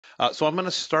So I'm going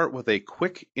to start with a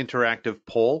quick interactive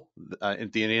poll. The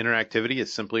interactivity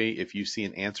is simply if you see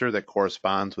an answer that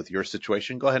corresponds with your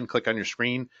situation, go ahead and click on your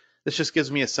screen. This just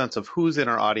gives me a sense of who's in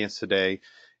our audience today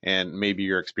and maybe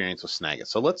your experience with Snagit.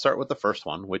 So let's start with the first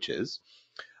one, which is,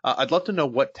 I'd love to know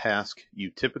what task you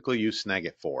typically use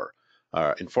Snagit for.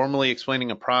 Informally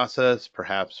explaining a process,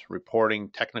 perhaps reporting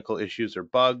technical issues or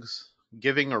bugs,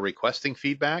 giving or requesting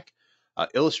feedback,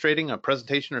 illustrating a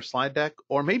presentation or slide deck,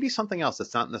 or maybe something else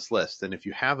that's not in this list. And if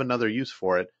you have another use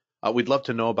for it, we'd love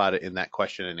to know about it in that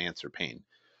question and answer pane.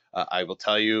 I will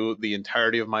tell you the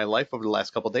entirety of my life over the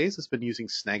last couple of days has been using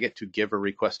Snagit to give or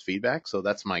request feedback. So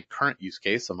that's my current use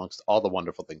case amongst all the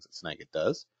wonderful things that Snagit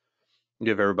does.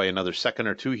 Give everybody another second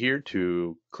or two here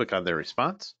to click on their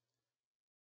response.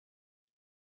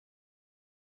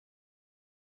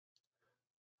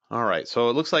 All right, so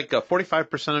it looks like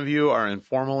 45% of you are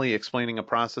informally explaining a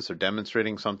process or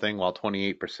demonstrating something, while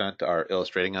 28% are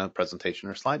illustrating a presentation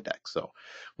or slide deck. So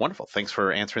wonderful. Thanks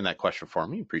for answering that question for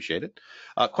me. Appreciate it.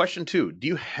 Question 2, do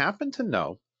you happen to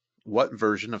know what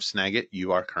version of Snagit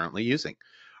you are currently using?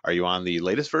 Are you on the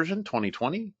latest version,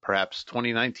 2020, perhaps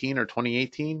 2019 or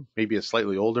 2018, maybe a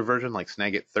slightly older version like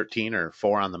Snagit 13 or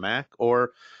 4 on the Mac,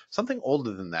 or something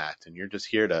older than that, and you're just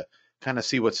here to kind of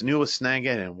see what's new with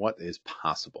Snagit and what is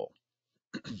possible?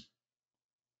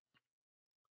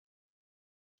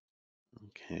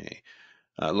 Okay.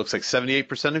 Looks like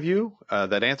 78% of you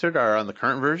that answered are on the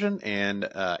current version, and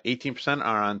 18%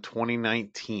 are on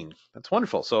 2019. That's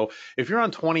wonderful. So if you're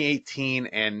on 2018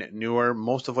 and newer,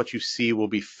 most of what you see will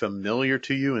be familiar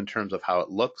to you in terms of how it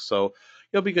looks. So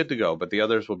you'll be good to go, but the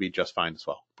others will be just fine as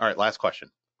well. All right, last question.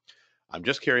 I'm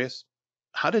just curious.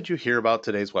 How did you hear about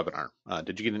today's webinar?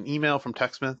 Did you get an email from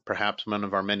TechSmith, perhaps one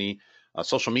of our many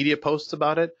social media posts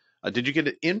about it? Did you get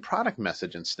an in-product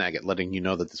message in Snagit letting you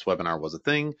know that this webinar was a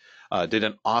thing? Did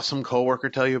an awesome coworker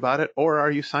tell you about it? Or are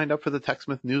you signed up for the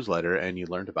TechSmith newsletter and you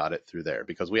learned about it through there?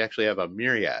 Because we actually have a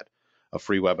myriad of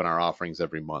free webinar offerings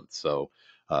every month. So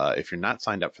if you're not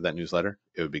signed up for that newsletter,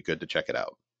 it would be good to check it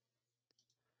out.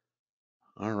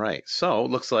 All right, so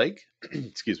looks like,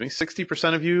 excuse me,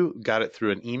 60% of you got it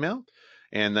through an email,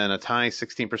 and then a tie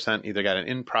 16% either got an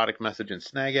in-product message in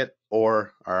Snagit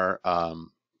or are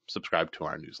subscribed to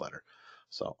our newsletter.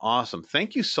 So awesome.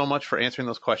 Thank you so much for answering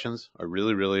those questions. I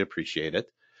really, really appreciate it.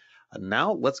 And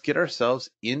now let's get ourselves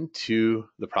into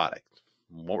the product,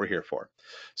 what we're here for.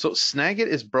 So Snagit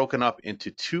is broken up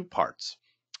into two parts,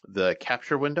 the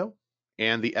capture window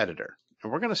and the editor.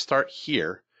 And we're going to start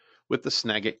here with the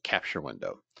Snagit capture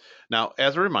window. Now,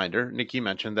 as a reminder, Nikki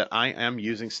mentioned that I am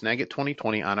using Snagit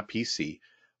 2020 on a PC,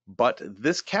 but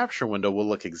this capture window will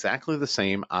look exactly the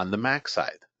same on the Mac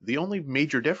side. The only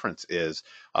major difference is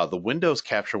the Windows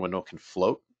capture window can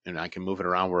float and I can move it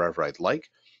around wherever I'd like,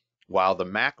 while the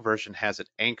Mac version has it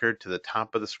anchored to the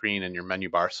top of the screen in your menu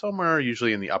bar somewhere,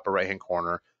 usually in the upper right-hand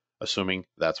corner, assuming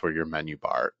that's where your menu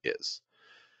bar is.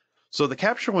 So the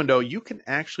capture window, you can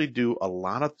actually do a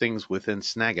lot of things within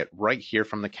Snagit right here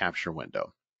from the capture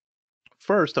window.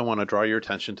 First, I want to draw your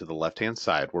attention to the left-hand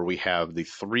side where we have the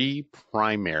three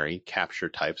primary capture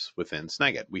types within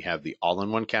Snagit. We have the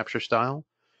all-in-one capture style,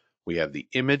 we have the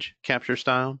image capture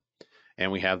style,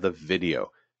 and we have the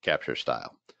video capture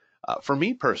style. For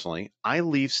me personally, I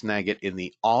leave Snagit in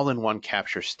the all-in-one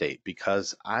capture state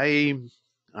because I'm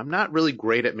not really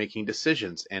great at making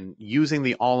decisions, and using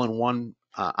the all-in-one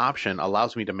option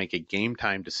allows me to make a game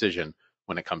time decision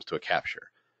when it comes to a capture.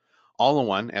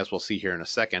 All-in-one, as we'll see here in a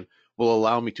second, will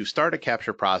allow me to start a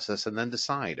capture process and then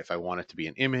decide if I want it to be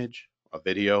an image, a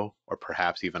video, or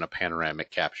perhaps even a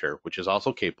panoramic capture, which is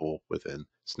also capable within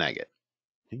Snagit.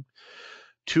 Okay.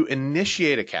 To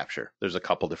initiate a capture, there's a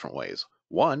couple different ways.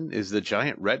 One is the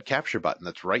giant red capture button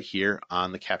that's right here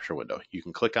on the capture window. You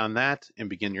can click on that and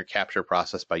begin your capture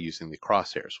process by using the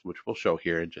crosshairs, which we'll show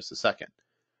here in just a second.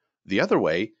 The other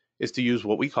way is to use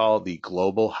what we call the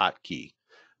global hotkey.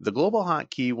 The global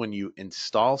hotkey, when you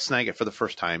install Snagit for the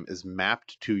first time, is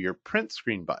mapped to your print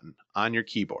screen button on your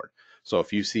keyboard. So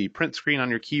if you see print screen on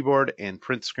your keyboard and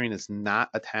print screen is not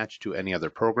attached to any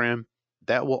other program,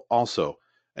 that will also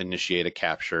initiate a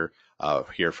capture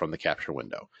here from the capture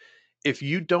window. If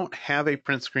you don't have a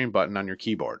print screen button on your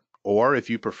keyboard, or if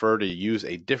you prefer to use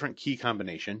a different key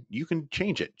combination, you can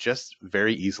change it just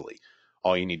very easily.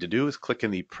 All you need to do is click in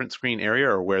the print screen area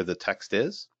or where the text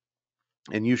is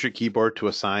and use your keyboard to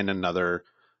assign another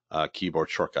keyboard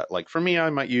shortcut. Like for me, I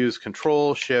might use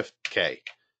Control-Shift-K.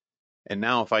 And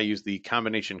now if I use the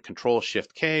combination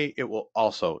Control-Shift-K, it will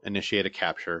also initiate a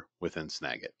capture within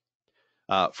Snagit.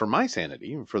 For my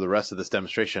sanity, for the rest of this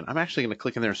demonstration, I'm actually going to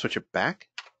click in there and switch it back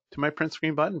to my print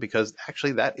screen button, because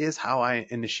actually that is how I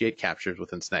initiate captures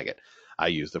within Snagit. I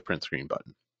use the print screen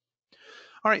button.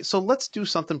 All right, so let's do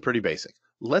something pretty basic.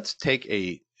 Let's take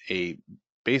a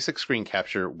basic screen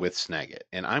capture with Snagit,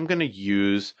 and I'm going to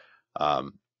use a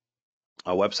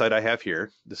website I have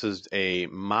here. This is a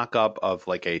mock-up of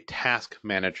like a task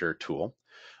manager tool,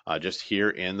 just here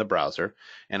in the browser.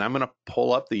 And I'm going to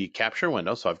pull up the capture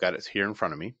window. So I've got it here in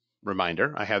front of me.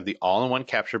 Reminder, I have the all-in-one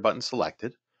capture button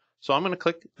selected. So I'm going to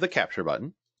click the capture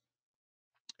button.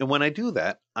 And when I do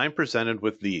that, I'm presented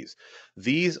with these.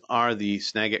 These are the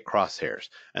Snagit crosshairs.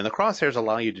 And the crosshairs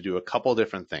allow you to do a couple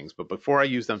different things. But before I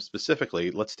use them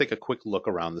specifically, let's take a quick look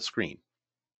around the screen.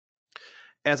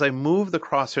 As I move the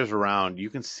crosshairs around, you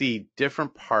can see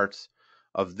different parts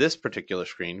of this particular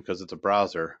screen, because it's a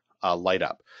browser, light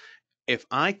up. If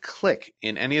I click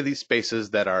in any of these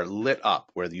spaces that are lit up,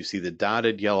 where you see the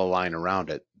dotted yellow line around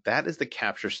it, that is the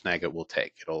capture Snagit will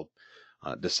take. It'll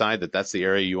decide that that's the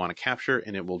area you want to capture,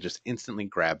 and it will just instantly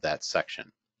grab that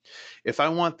section. If I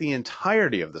want the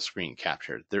entirety of the screen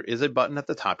captured, there is a button at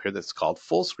the top here that's called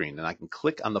full screen, and I can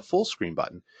click on the full screen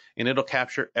button and it'll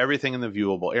capture everything in the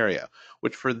viewable area,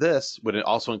 which for this would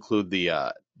also include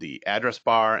the address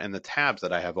bar and the tabs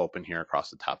that I have open here across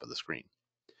the top of the screen.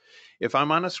 If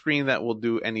I'm on a screen that will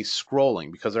do any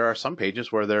scrolling, because there are some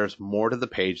pages where there's more to the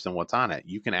page than what's on it,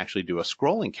 you can actually do a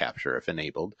scrolling capture if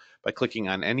enabled by clicking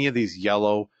on any of these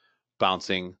yellow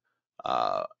bouncing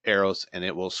arrows, and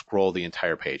it will scroll the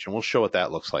entire page. And we'll show what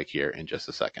that looks like here in just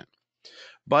a second.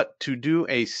 But to do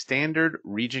a standard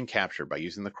region capture by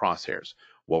using the crosshairs,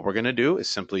 what we're going to do is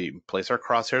simply place our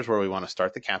crosshairs where we want to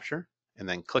start the capture, and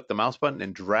then click the mouse button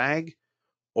and drag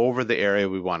over the area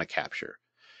we want to capture.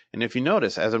 And if you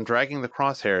notice, as I'm dragging the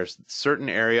crosshairs, a certain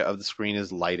area of the screen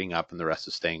is lighting up and the rest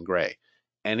is staying gray.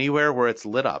 Anywhere where it's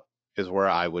lit up is where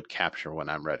I would capture when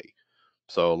I'm ready.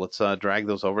 So let's drag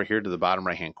those over here to the bottom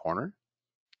right-hand corner.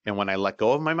 And when I let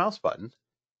go of my mouse button,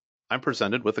 I'm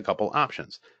presented with a couple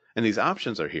options. And these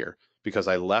options are here because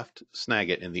I left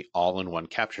Snagit in the all-in-one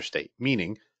capture state,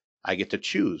 meaning I get to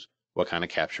choose what kind of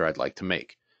capture I'd like to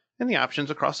make. And the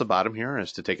options across the bottom here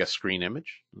is to take a screen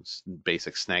image. It's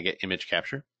basic Snagit image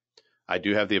capture. I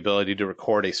do have the ability to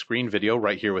record a screen video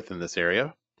right here within this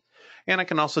area. And I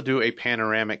can also do a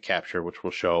panoramic capture, which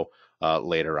we'll show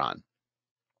later on.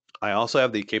 I also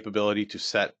have the capability to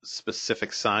set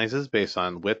specific sizes based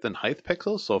on width and height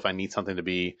pixels. So if I need something to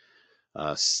be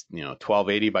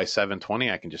 1280 by 720,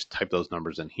 I can just type those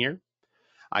numbers in here.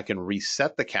 I can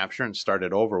reset the capture and start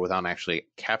it over without actually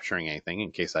capturing anything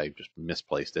in case I just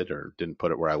misplaced it or didn't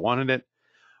put it where I wanted it.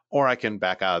 Or I can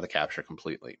back out of the capture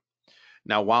completely.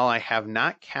 Now, while I have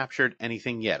not captured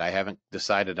anything yet, I haven't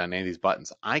decided on any of these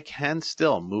buttons, I can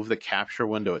still move the capture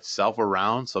window itself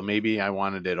around. So maybe I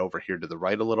wanted it over here to the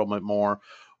right a little bit more,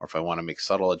 or if I want to make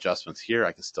subtle adjustments here,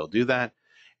 I can still do that.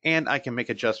 And I can make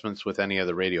adjustments with any of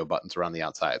the radio buttons around the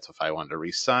outside. So if I wanted to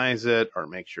resize it or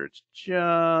make sure it's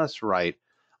just right,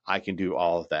 I can do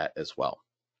all of that as well.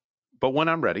 But when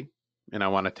I'm ready and I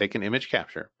want to take an image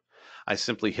capture, I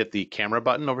simply hit the camera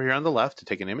button over here on the left to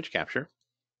take an image capture.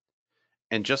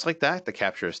 And just like that, the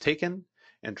capture is taken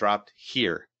and dropped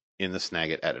here in the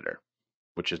Snagit editor,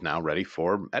 which is now ready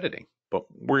for editing. But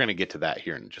we're going to get to that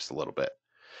here in just a little bit.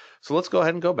 So let's go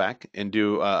ahead and go back and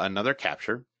do another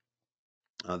capture.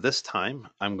 This time,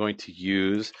 I'm going to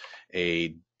use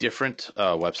a different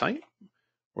website.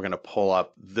 We're going to pull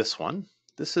up this one.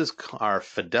 This is our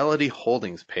Fidelity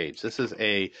Holdings page. This is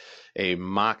a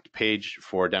mocked page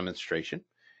for demonstration.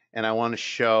 And I want to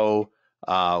show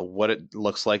what it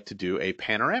looks like to do a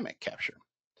panoramic capture.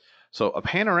 So a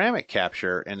panoramic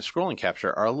capture and a scrolling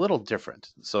capture are a little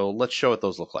different. So let's show what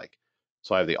those look like.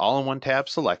 So I have the all-in-one tab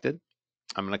selected.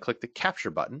 I'm going to click the capture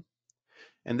button.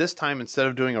 And this time, instead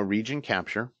of doing a region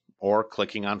capture or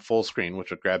clicking on full screen,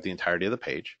 which would grab the entirety of the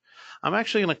page, I'm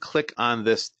actually going to click on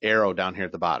this arrow down here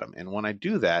at the bottom. And when I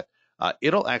do that,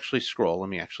 it'll actually scroll. Let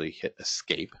me actually hit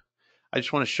escape. I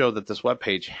just want to show that this web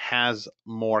page has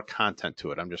more content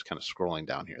to it. I'm just kind of scrolling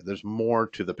down here. There's more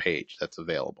to the page that's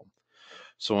available.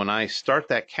 So when I start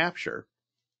that capture,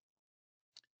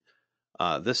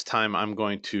 this time I'm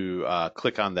going to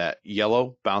click on that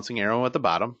yellow bouncing arrow at the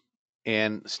bottom.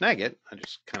 And Snagit, I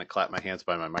just kind of clap my hands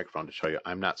by my microphone to show you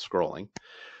I'm not scrolling.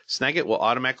 Snagit will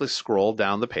automatically scroll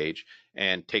down the page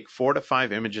and take 4 to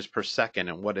 5 images per second.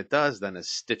 And what it does then is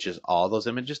stitches all those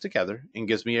images together and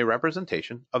gives me a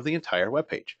representation of the entire web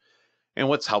page. And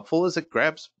what's helpful is it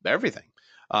grabs everything.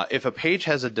 If a page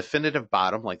has a definitive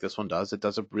bottom like this one does, it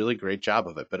does a really great job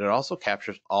of it, but it also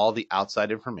captures all the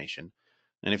outside information.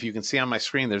 And if you can see on my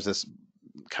screen, there's this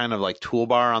kind of like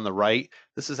toolbar on the right.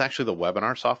 This is actually the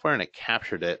webinar software, and it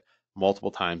captured it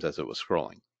multiple times as it was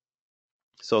scrolling.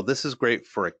 So this is great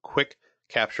for a quick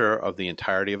capture of the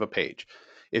entirety of a page.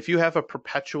 If you have a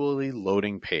perpetually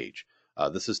loading page,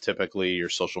 this is typically your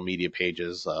social media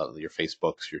pages, your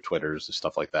Facebooks, your Twitters,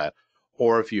 stuff like that.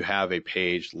 Or if you have a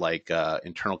page like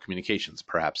internal communications,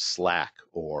 perhaps Slack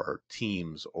or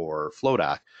Teams or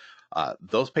Flowdoc,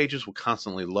 those pages will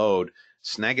constantly load.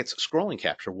 Snagit's scrolling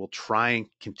capture will try and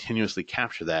continuously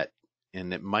capture that,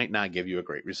 and it might not give you a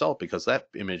great result because that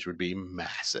image would be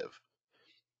massive.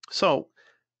 So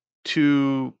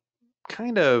to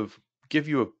kind of give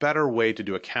you a better way to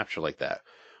do a capture like that,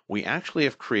 we actually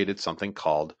have created something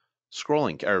called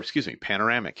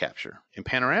Panoramic Capture. And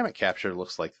Panoramic Capture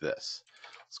looks like this.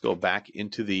 Let's go back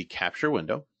into the capture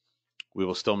window. We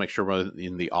will still make sure we're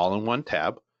in the all-in-one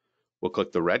tab. We'll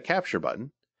click the red capture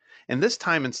button. And this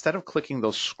time, instead of clicking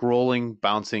those scrolling,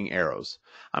 bouncing arrows,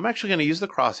 I'm actually going to use the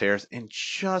crosshairs and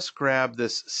just grab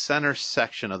this center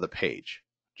section of the page.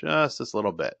 Just this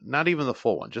little bit, not even the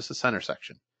full one, just the center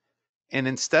section. And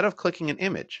instead of clicking an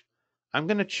image, I'm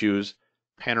going to choose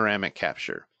Panoramic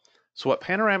Capture. So what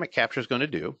Panoramic Capture is going to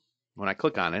do when I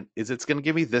click on it is it's going to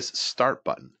give me this start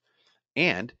button.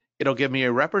 And it'll give me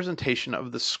a representation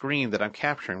of the screen that I'm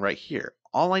capturing right here.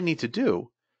 All I need to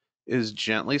do is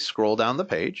gently scroll down the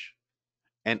page,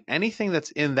 and anything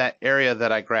that's in that area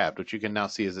that I grabbed, which you can now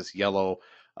see is this yellow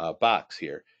box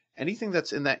here, anything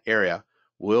that's in that area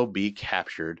will be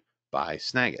captured by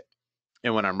Snagit.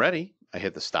 And when I'm ready, I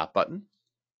hit the stop button.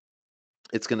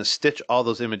 It's going to stitch all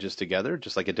those images together,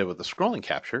 just like it did with the scrolling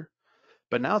capture.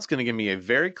 But now it's going to give me a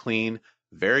very clean,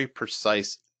 very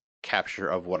precise capture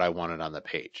of what I wanted on the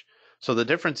page. So the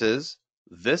difference is,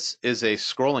 this is a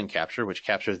scrolling capture, which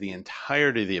captures the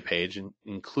entirety of the page,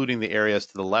 including the areas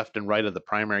to the left and right of the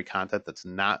primary content that's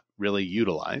not really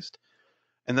utilized.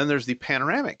 And then there's the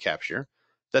panoramic capture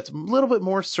that's a little bit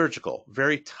more surgical,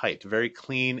 very tight, very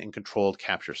clean and controlled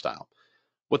capture style.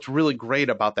 What's really great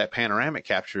about that panoramic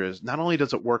capture is not only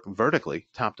does it work vertically,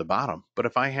 top to bottom, but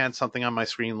if I had something on my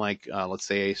screen like, let's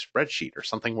say, a spreadsheet or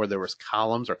something where there was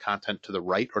columns or content to the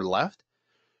right or left,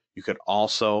 you could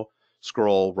also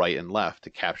scroll right and left to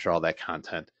capture all that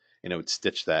content, and it would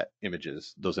stitch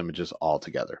those images all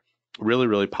together. Really,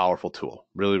 really powerful tool.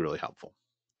 Really, really helpful.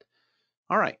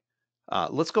 All right,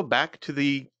 let's go back to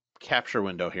the capture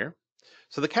window here.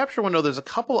 So the capture window, there's a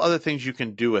couple other things you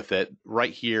can do with it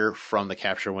right here from the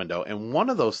capture window. And one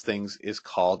of those things is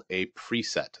called a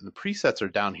preset. And the presets are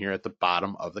down here at the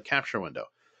bottom of the capture window.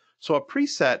 So a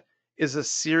preset is a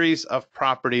series of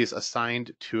properties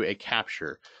assigned to a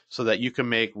capture so that you can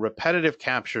make repetitive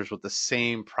captures with the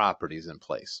same properties in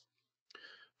place.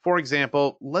 For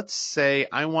example, let's say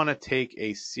I want to take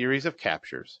a series of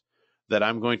captures that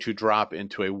I'm going to drop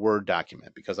into a Word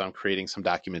document because I'm creating some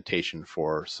documentation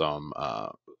for some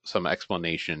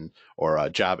explanation or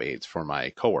job aids for my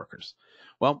coworkers.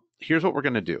 Well, here's what we're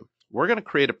going to do. We're going to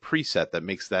create a preset that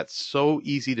makes that so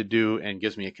easy to do and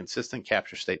gives me a consistent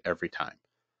capture state every time.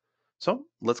 So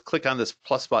let's click on this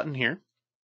plus button here,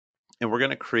 and we're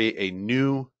going to create a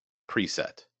new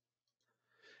preset.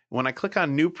 When I click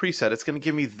on new preset, it's going to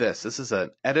give me this. This is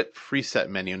an edit preset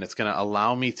menu, and it's going to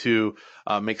allow me to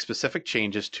make specific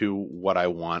changes to what I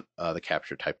want the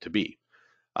capture type to be.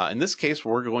 In this case,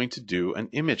 we're going to do an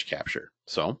image capture.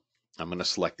 So I'm going to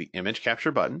select the image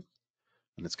capture button,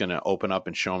 and it's going to open up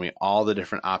and show me all the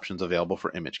different options available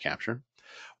for image capture.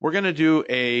 We're going to do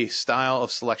a style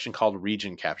of selection called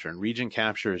region capture, and region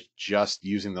capture is just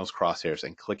using those crosshairs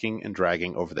and clicking and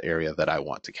dragging over the area that I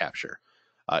want to capture.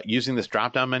 Using this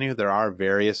drop-down menu, there are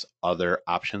various other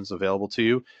options available to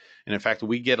you. And in fact,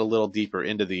 we get a little deeper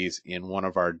into these in one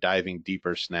of our Diving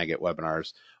Deeper Snagit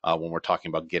webinars when we're talking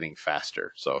about getting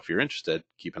faster. So if you're interested,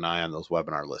 keep an eye on those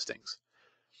webinar listings.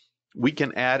 We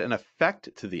can add an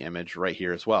effect to the image right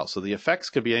here as well. So the effects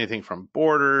could be anything from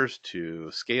borders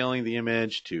to scaling the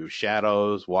image to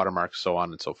shadows, watermarks, so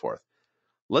on and so forth.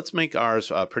 Let's make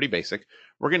ours pretty basic.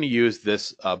 We're going to use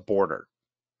this border.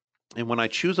 And when I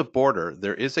choose a border,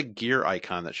 there is a gear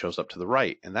icon that shows up to the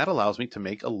right, and that allows me to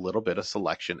make a little bit of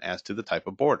selection as to the type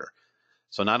of border.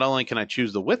 So not only can I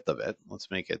choose the width of it, let's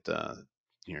make it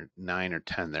 9 or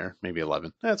 10 there, maybe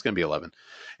 11. That's going to be 11.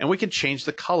 And we can change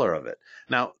the color of it.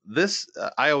 Now, this,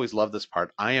 I always love this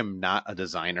part. I am not a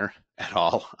designer at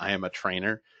all. I am a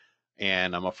trainer,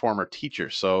 and I'm a former teacher.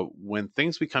 So when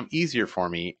things become easier for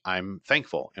me, I'm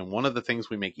thankful. And one of the things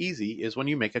we make easy is when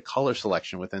you make a color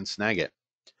selection within Snagit.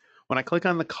 When I click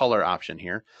on the color option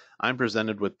here, I'm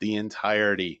presented with the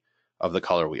entirety of the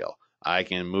color wheel. I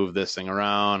can move this thing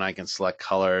around. I can select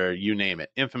color, you name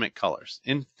it, infinite colors.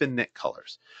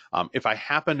 If I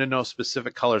happen to know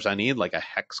specific colors I need, like a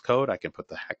hex code, I can put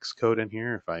the hex code in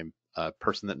here if I a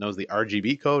person that knows the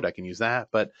RGB code, I can use that,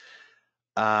 but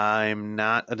I'm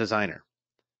not a designer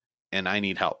and I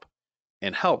need help.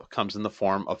 And help comes in the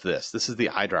form of this. This is the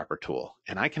eyedropper tool.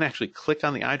 And I can actually click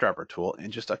on the eyedropper tool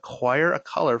and just acquire a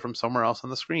color from somewhere else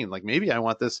on the screen. Like maybe I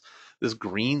want this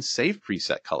green safe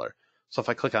preset color. So if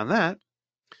I click on that,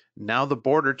 now the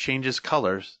border changes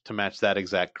colors to match that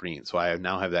exact green. So I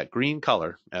now have that green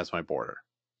color as my border.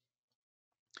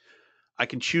 I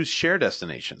can choose share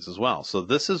destinations as well. So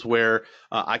this is where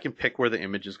I can pick where the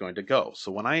image is going to go.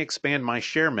 So when I expand my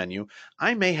share menu,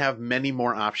 I may have many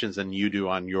more options than you do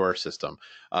on your system.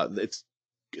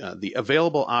 The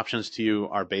available options to you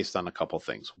are based on a couple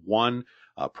things. One,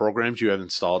 programs you have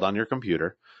installed on your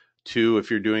computer. Two, if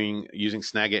you're using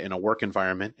Snagit in a work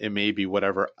environment, it may be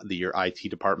whatever your IT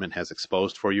department has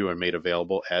exposed for you and made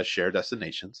available as share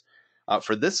destinations.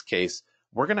 For this case,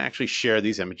 we're going to actually share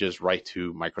these images right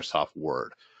to Microsoft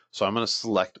Word. So I'm going to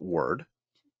select Word,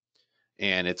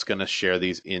 and it's going to share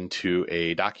these into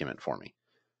a document for me.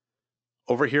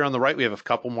 Over here on the right, we have a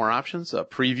couple more options.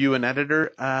 Preview and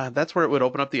editor. That's where it would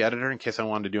open up the editor in case I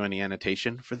wanted to do any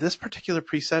annotation. For this particular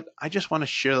preset, I just want to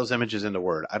share those images into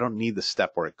Word. I don't need the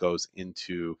step where it goes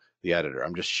into the editor.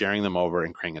 I'm just sharing them over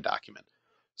and creating a document.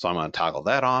 So I'm going to toggle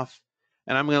that off,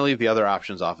 and I'm going to leave the other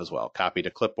options off as well. Copy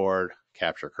to clipboard,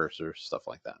 capture cursor, stuff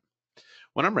like that.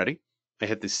 When I'm ready, I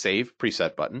hit the Save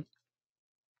Preset button,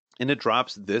 and it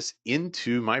drops this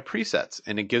into my presets,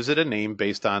 and it gives it a name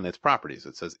based on its properties.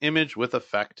 It says image with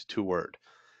effect to Word.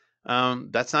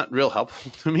 That's not real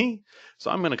helpful to me,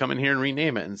 so I'm going to come in here and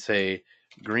rename it and say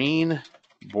green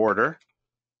border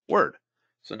Word.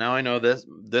 So now I know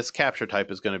this capture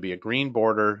type is going to be a green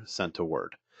border sent to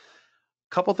Word.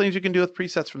 A couple things you can do with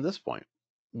presets from this point.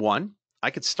 One, I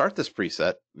could start this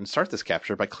preset and start this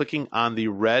capture by clicking on the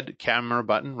red camera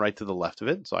button right to the left of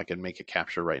it, so I can make a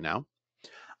capture right now.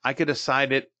 I could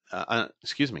assign it,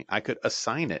 I could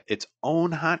assign it its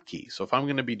own hotkey. So if I'm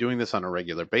going to be doing this on a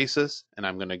regular basis and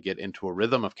I'm going to get into a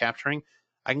rhythm of capturing,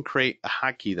 I can create a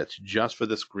hotkey that's just for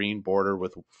this green border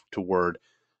to Word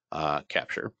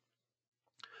capture.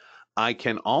 I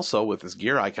can also, with this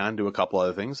gear icon, do a couple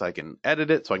other things. I can edit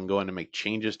it, so I can go in and make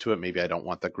changes to it. Maybe I don't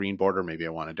want the green border. Maybe I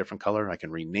want a different color. I can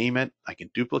rename it. I can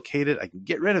duplicate it. I can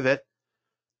get rid of it.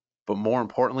 But more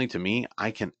importantly to me,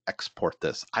 I can export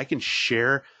this. I can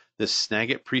share this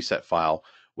Snagit preset file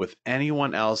with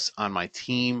anyone else on my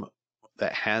team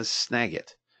that has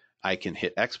Snagit. I can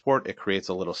hit export. It creates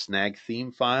a little snag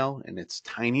theme file, and it's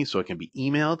tiny, so it can be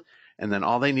emailed. And then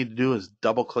all they need to do is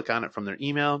double click on it from their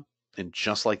email. And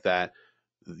just like that,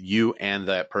 you and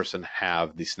that person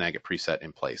have the Snagit preset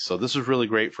in place. So this is really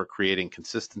great for creating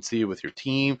consistency with your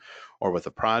team or with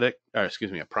a project,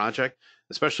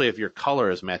 especially if your color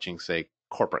is matching, say,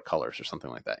 corporate colors or something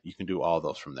like that. You can do all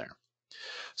those from there.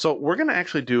 So we're going to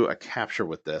actually do a capture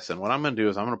with this. And what I'm going to do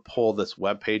is I'm going to pull this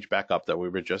web page back up that we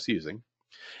were just using.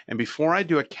 And before I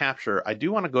do a capture, I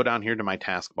do want to go down here to my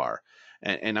taskbar.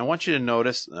 And I want you to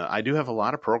notice, I do have a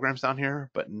lot of programs down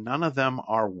here, but none of them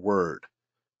are Word.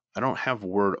 I don't have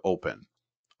Word open.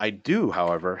 I do,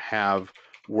 however, have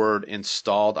Word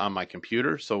installed on my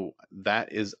computer, so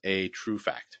that is a true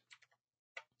fact.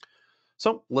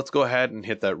 So let's go ahead and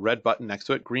hit that red button next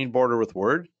to it, green border with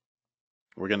Word.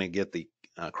 We're going to get the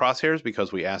crosshairs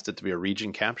because we asked it to be a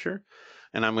region capture.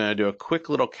 And I'm going to do a quick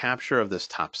little capture of this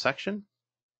top section.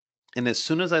 And as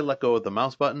soon as I let go of the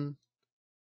mouse button,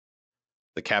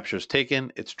 the capture is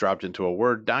taken, it's dropped into a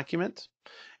Word document.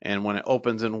 And when it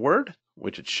opens in Word,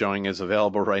 which it's showing is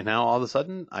available right now, all of a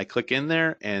sudden, I click in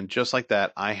there, and just like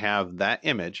that, I have that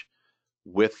image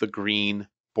with the green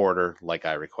border like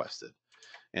I requested.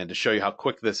 And to show you how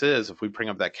quick this is, if we bring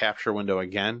up that capture window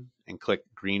again and click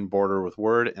green border with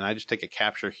Word, and I just take a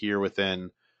capture here within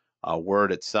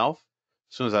Word itself,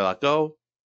 as soon as I let go,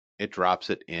 it drops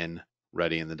it in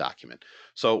ready in the document.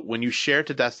 So when you share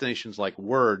to destinations like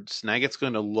Word, Snagit's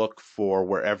going to look for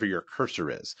wherever your cursor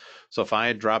is. So if I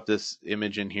had dropped this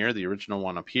image in here, the original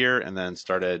one up here, and then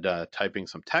started typing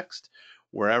some text,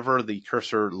 wherever the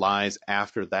cursor lies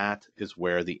after that is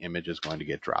where the image is going to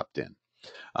get dropped in.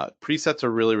 Presets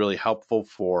are really, really helpful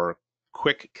for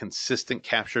quick, consistent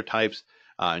capture types,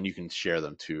 and you can share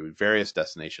them to various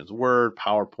destinations, Word,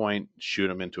 PowerPoint, shoot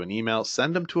them into an email,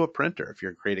 send them to a printer if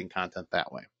you're creating content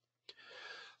that way.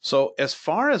 So as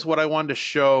far as what I wanted to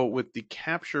show with the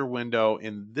capture window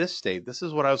in this state, this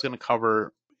is what I was going to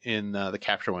cover in the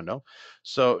capture window.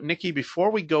 So Nikki,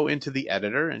 before we go into the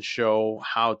editor and show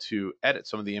how to edit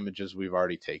some of the images we've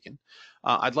already taken,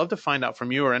 I'd love to find out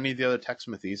from you or any of the other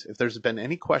TechSmithies if there's been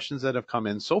any questions that have come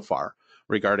in so far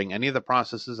regarding any of the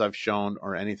processes I've shown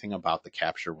or anything about the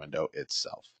capture window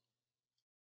itself.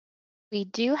 We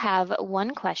do have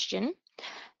one question,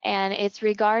 and it's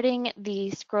regarding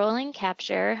the scrolling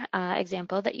capture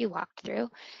example that you walked through.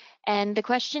 And the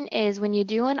question is, when you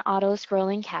do an auto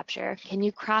scrolling capture, can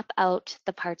you crop out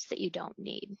the parts that you don't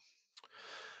need?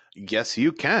 Yes,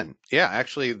 you can. Yeah,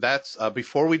 actually, that's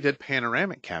before we did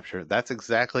panoramic capture, that's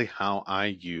exactly how I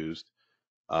used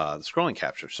the scrolling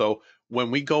capture. So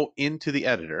when we go into the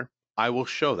editor, I will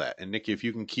show that. And Nikki, if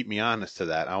you can keep me honest to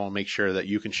that, I will make sure that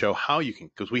you can show how you can,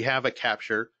 because we have a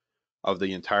capture of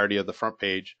the entirety of the front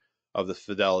page of the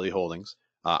Fidelity Holdings.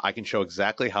 I can show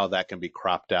exactly how that can be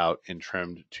cropped out and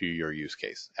trimmed to your use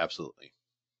case. Absolutely.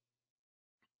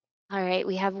 All right,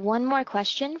 we have one more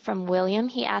question from William.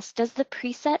 He asked, does the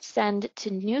preset send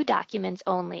to new documents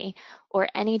only or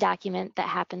any document that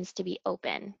happens to be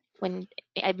open? When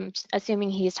I'm assuming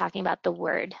he's talking about the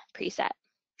Word preset.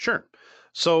 Sure.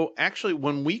 So actually,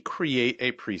 when we create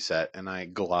a preset, and I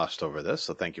glossed over this,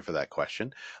 so thank you for that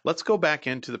question. Let's go back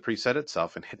into the preset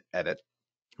itself and hit edit,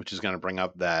 which is going to bring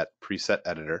up that preset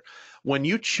editor. When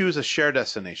you choose a share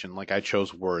destination, like I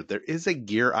chose Word, there is a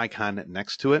gear icon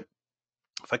next to it.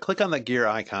 If I click on that gear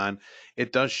icon,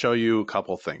 it does show you a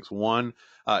couple of things. One,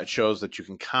 it shows that you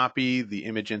can copy the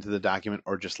image into the document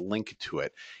or just link to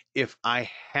it. If I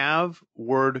have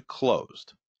Word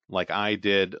closed, like I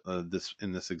did this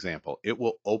in this example, it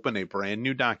will open a brand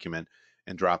new document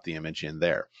and drop the image in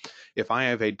there. If I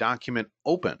have a document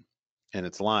open and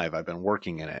it's live, I've been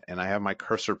working in it, and I have my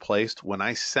cursor placed, when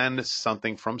I send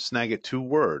something from Snagit to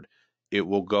Word, it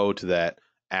will go to that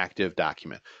active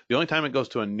document. The only time it goes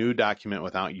to a new document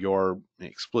without your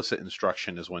explicit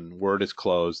instruction is when Word is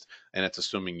closed and it's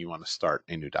assuming you want to start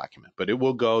a new document. But it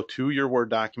will go to your Word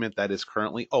document that is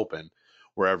currently open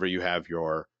wherever you have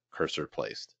your cursor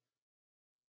placed.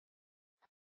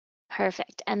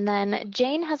 Perfect. And then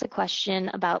Jane has a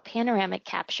question about panoramic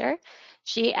capture.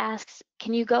 She asks,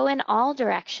 can you go in all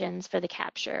directions for the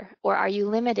capture, or are you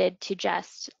limited to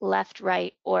just left,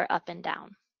 right, or up and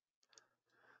down?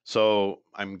 So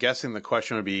I'm guessing the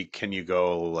question would be, can you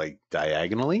go like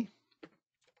diagonally?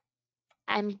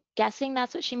 I'm guessing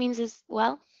that's what she means as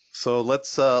well. So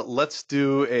let's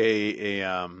do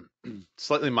a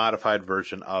slightly modified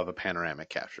version of a panoramic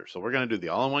capture. So we're going to do the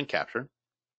all-in-one capture.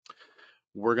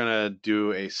 We're going to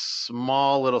do a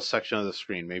small little section of the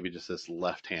screen, maybe just this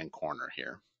left-hand corner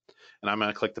here. And I'm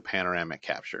going to click the panoramic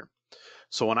capture.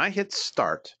 So when I hit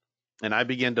start and I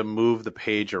begin to move the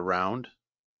page around,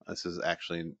 this is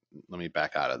actually, let me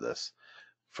back out of this.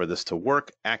 For this to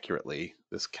work accurately,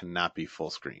 this cannot be full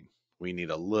screen. We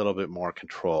need a little bit more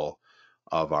control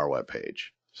of our web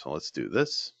page. So let's do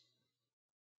this.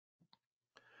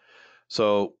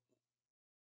 So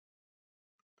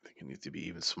I think it needs to be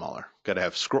even smaller. Got to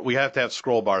have scroll. We have to have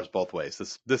scroll bars both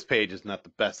ways. This page is not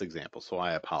the best example, so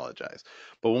I apologize.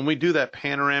 But when we do that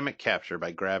panoramic capture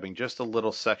by grabbing just a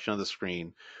little section of the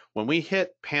screen, when we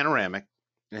hit panoramic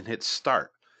and hit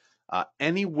start,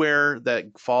 anywhere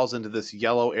that falls into this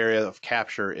yellow area of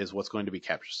capture is what's going to be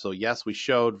captured. So yes, we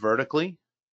showed vertically,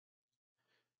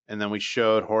 and then we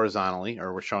showed horizontally,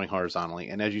 or we're showing horizontally.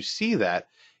 And as you see that,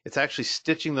 it's actually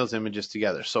stitching those images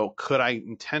together. So could I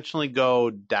intentionally go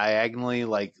diagonally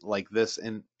like this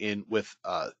in with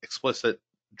explicit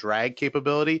drag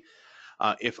capability?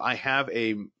 If I have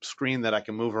a screen that I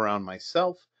can move around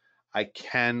myself, I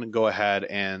can go ahead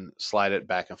and slide it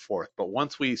back and forth. But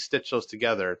once we stitch those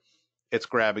together, it's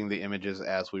grabbing the images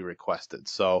as we requested.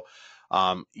 So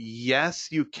yes,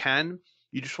 you can.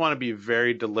 You just want to be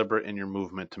very deliberate in your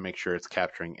movement to make sure it's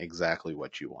capturing exactly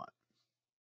what you want.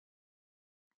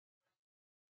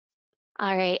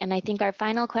 All right, and I think our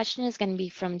final question is going to be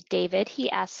from David. He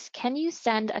asks, can you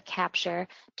send a capture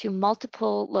to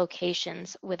multiple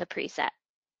locations with a preset?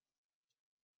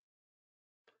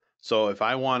 So if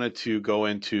I wanted to go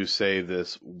into, say,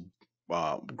 this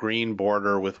green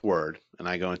border with Word, and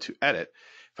I go into Edit,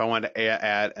 if I wanted to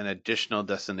add an additional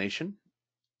destination,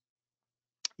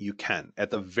 you can.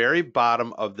 At the very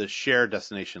bottom of the share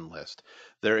destination list,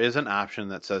 there is an option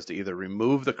that says to either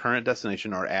remove the current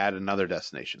destination or add another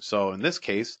destination. So in this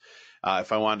case,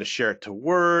 if I wanted to share it to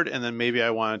Word, and then maybe I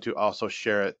wanted to also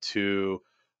share it to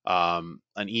an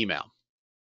email.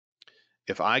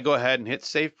 If I go ahead and hit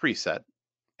Save Preset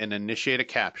and initiate a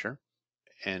capture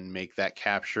and make that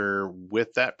capture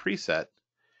with that preset,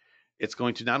 it's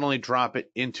going to not only drop it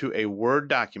into a Word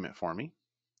document for me,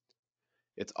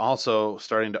 it's also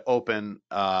starting to open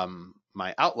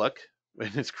my Outlook,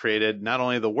 and it's created not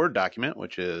only the Word document,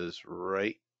 which is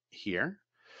right here.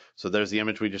 So there's the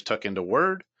image we just took into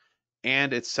Word,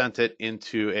 and it's sent it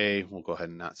into a, we'll go ahead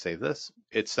and not save this.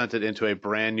 It's sent it into a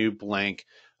brand new blank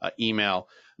email.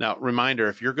 Now, reminder,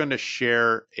 if you're going to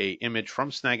share a image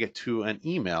from Snagit to an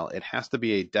email, it has to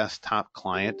be a desktop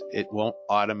client. It won't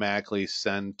automatically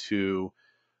send to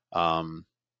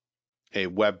a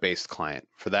web-based client.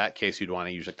 For that case, you'd want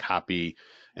to use a copy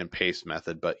and paste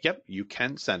method. But yep, you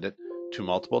can send it to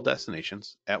multiple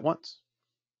destinations at once.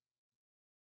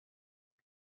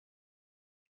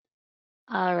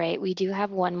 All right, we do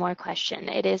have one more question.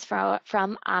 It is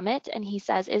from Amit, and he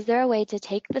says, is there a way to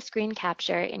take the screen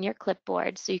capture in your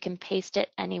clipboard so you can paste it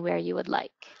anywhere you would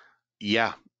like?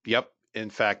 Yeah, yep. In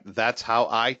fact, that's how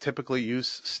I typically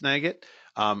use Snagit.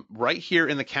 Right here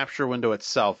in the capture window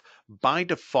itself, by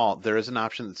default, there is an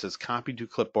option that says copy to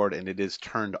clipboard and it is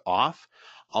turned off.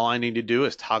 All I need to do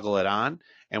is toggle it on.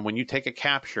 And when you take a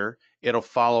capture, it'll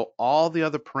follow all the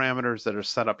other parameters that are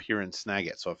set up here in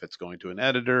Snagit. So if it's going to an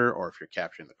editor or if you're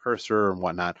capturing the cursor and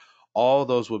whatnot, all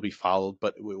those will be followed,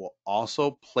 but we will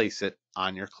also place it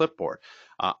on your clipboard.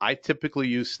 I typically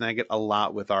use Snagit a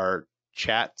lot with our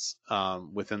chats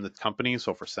within the company.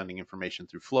 So for sending information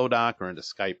through FlowDoc or into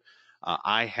Skype,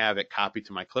 I have it copied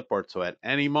to my clipboard. So at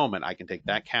any moment, I can take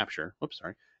that capture,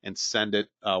 and send it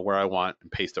where I want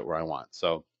and paste it where I want.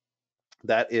 So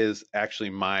that is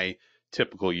actually my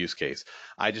typical use case.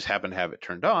 I just happen to have it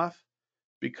turned off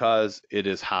because it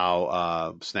is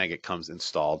how Snagit comes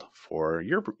installed for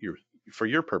your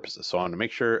purposes. So I want to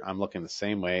make sure I'm looking the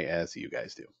same way as you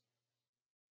guys do.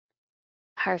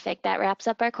 Perfect. That wraps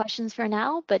up our questions for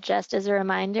now, but just as a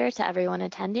reminder to everyone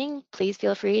attending, please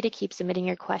feel free to keep submitting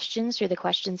your questions through the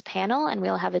questions panel, and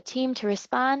we'll have a team to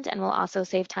respond, and we'll also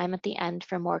save time at the end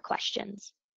for more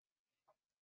questions.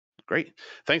 Great.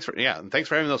 Thanks for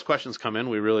having those questions come in.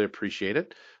 We really appreciate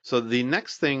it. So the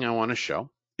next thing I want to show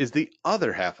is the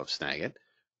other half of Snagit,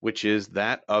 which is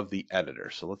that of the editor.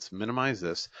 So let's minimize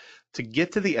this. To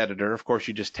get to the editor, of course,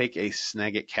 you just take a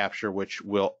Snagit capture, which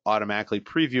will automatically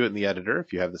preview it in the editor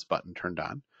if you have this button turned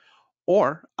on.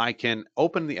 Or I can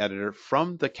open the editor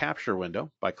from the capture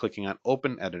window by clicking on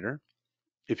Open Editor.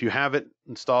 If you have it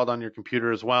installed on your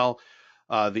computer as well,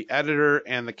 the editor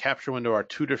and the capture window are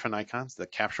two different icons. The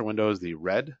capture window is the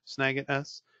red Snagit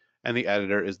S, and the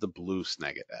editor is the blue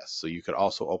Snagit S. So you could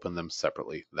also open them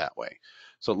separately that way.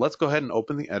 So let's go ahead and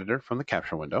open the editor from the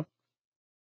capture window.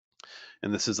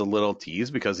 And this is a little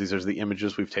tease because these are the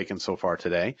images we've taken so far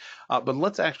today. But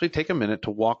let's actually take a minute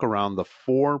to walk around the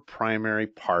four primary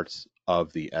parts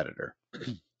of the editor.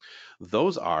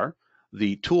 Those are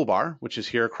the toolbar, which is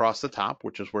here across the top,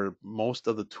 which is where most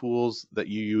of the tools that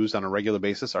you use on a regular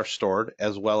basis are stored,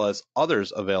 as well as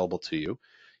others available to you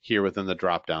here within the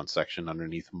drop-down section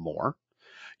underneath More.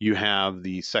 You have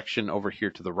the section over here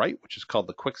to the right, which is called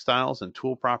the Quick Styles and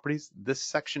Tool Properties. This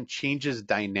section changes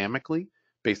dynamically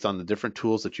based on the different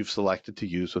tools that you've selected to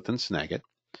use within Snagit.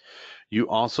 You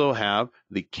also have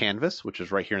the canvas, which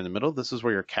is right here in the middle. This is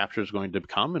where your capture is going to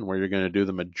come and where you're going to do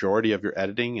the majority of your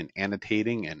editing and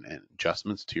annotating and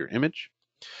adjustments to your image.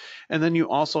 And then you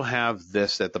also have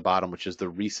this at the bottom, which is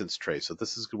the recents tray. So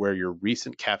this is where your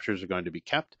recent captures are going to be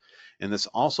kept. And this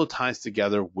also ties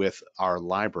together with our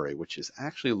library, which is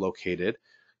actually located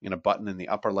in a button in the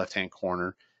upper left-hand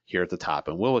corner here at the top.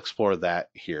 And we'll explore that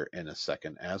here in a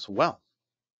second as well.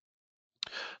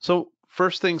 So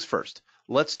first things first,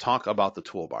 let's talk about the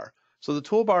toolbar. So the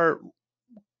toolbar,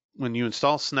 when you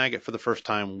install Snagit for the first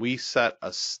time, we set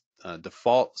a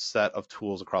default set of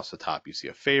tools across the top. You see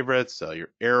a favorites, your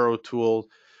arrow tool,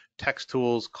 text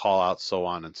tools, callouts, so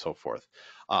on and so forth.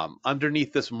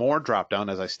 Underneath this more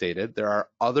dropdown, as I stated, there are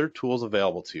other tools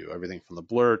available to you. Everything from the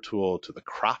blur tool to the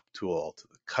crop tool to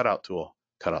the cutout tool.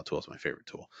 Cutout tool is my favorite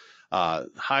tool.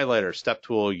 Highlighter, step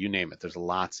tool, you name it. There's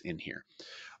lots in here.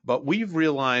 But we've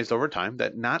realized over time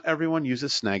that not everyone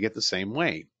uses Snagit the same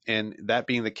way. And that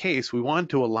being the case, we want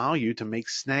to allow you to make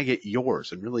Snagit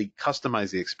yours and really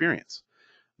customize the experience.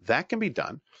 That can be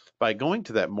done by going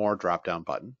to that More drop-down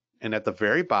button. And at the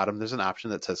very bottom, there's an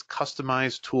option that says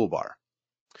Customize Toolbar.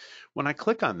 When I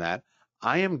click on that,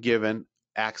 I am given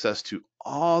access to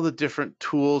all the different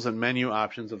tools and menu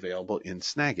options available in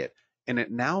Snagit. And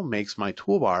it now makes my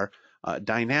toolbar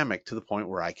dynamic to the point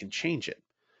where I can change it.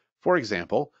 For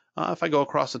example, if I go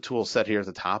across the tool set here at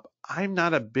the top, I'm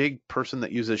not a big person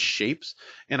that uses shapes,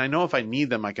 and I know if I need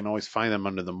them, I can always find them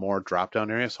under the More drop-down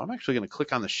area, so I'm actually going to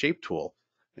click on the Shape tool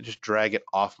and just drag it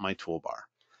off my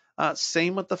toolbar.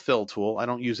 Same with the Fill tool. I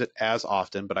don't use it as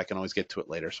often, but I can always get to it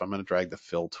later, so I'm going to drag the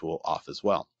Fill tool off as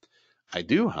well. I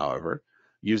do, however,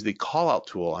 use the Callout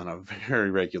tool on a very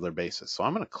regular basis. So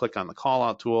I'm going to click on the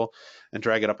Callout tool and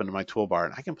drag it up into my toolbar,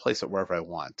 and I can place it wherever I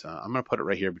want. I'm going to put it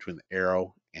right here between the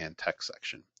arrow and text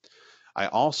section. I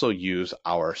also use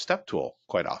our Step tool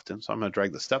quite often. So I'm going to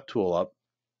drag the Step tool up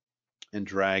and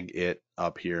drag it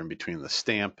up here in between the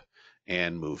stamp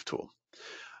and move tool.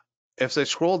 If I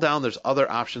scroll down, there's other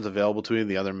options available to you,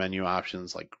 the other menu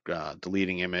options like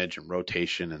deleting image and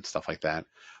rotation and stuff like that.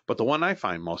 But the one I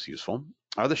find most useful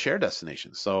are the share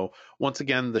destinations. So once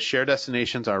again, the share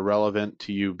destinations are relevant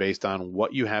to you based on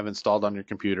what you have installed on your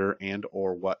computer and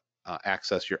or what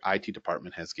access your IT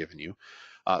department has given you.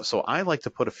 So I like to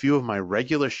put a few of my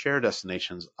regular share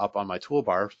destinations up on my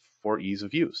toolbar for ease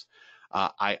of use.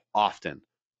 I often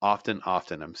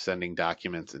I'm sending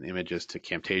documents and images to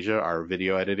Camtasia, our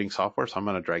video editing software. So I'm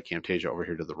going to drag Camtasia over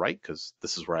here to the right because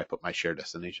this is where I put my share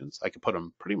destinations. I can put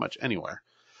them pretty much anywhere.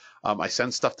 I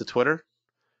send stuff to Twitter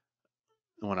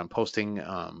when I'm posting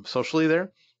socially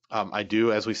there. I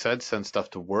do, as we said, send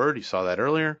stuff to Word. You saw that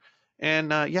earlier.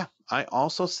 And yeah, I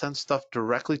also send stuff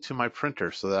directly to my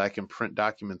printer so that I can print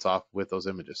documents off with those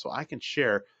images. So I can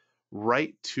share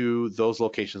right to those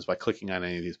locations by clicking on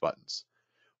any of these buttons.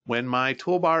 When my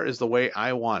toolbar is the way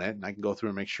I want it, and I can go through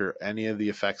and make sure any of the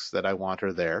effects that I want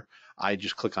are there, I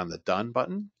just click on the Done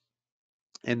button.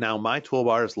 And now my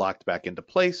toolbar is locked back into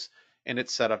place and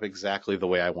it's set up exactly the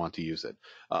way I want to use it.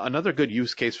 Another good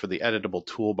use case for the editable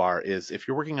toolbar is if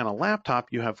you're working on a laptop,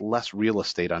 you have less real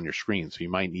estate on your screen. So you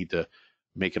might need to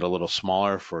make it a little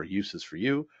smaller for uses for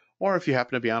you. Or if you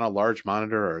happen to be on a large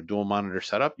monitor or a dual monitor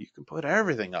setup, you can put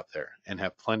everything up there and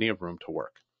have plenty of room to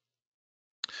work.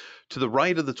 To the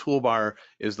right of the toolbar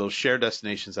is those share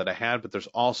destinations that I had, but there's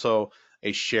also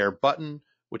a share button,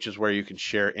 which is where you can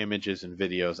share images and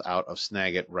videos out of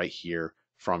Snagit right here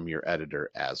from your editor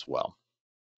as well.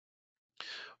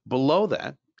 Below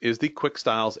that is the quick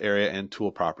styles area and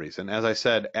tool properties. And as I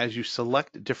said, as you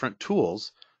select different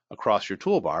tools across your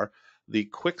toolbar, the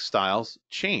quick styles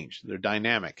change. They're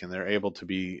dynamic and they're able to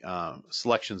be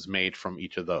selections made from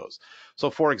each of those. So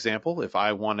for example, if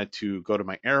I wanted to go to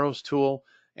my arrows tool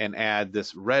and add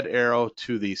this red arrow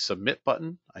to the submit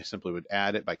button, I simply would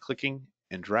add it by clicking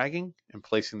and dragging and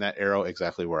placing that arrow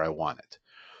exactly where I want it.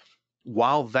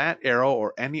 While that arrow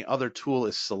or any other tool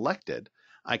is selected,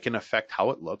 I can affect how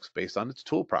it looks based on its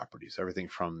tool properties. Everything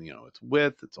from its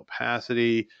width, its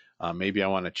opacity. Maybe I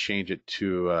want to change it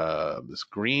to this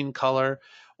green color,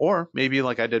 or maybe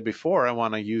like I did before, I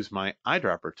want to use my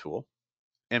eyedropper tool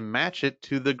and match it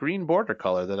to the green border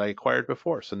color that I acquired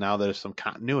before. So now there's some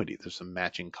continuity. There's some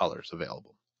matching colors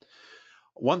available.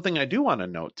 One thing I do want to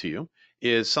note to you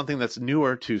is something that's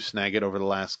newer to Snagit over the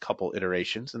last couple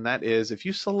iterations, and that is if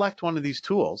you select one of these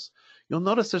tools, you'll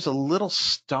notice there's a little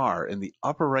star in the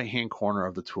upper right-hand corner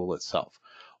of the tool itself.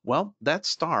 Well, that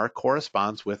star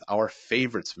corresponds with our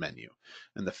favorites menu.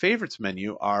 And the favorites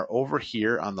menu are over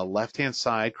here on the left-hand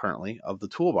side currently of the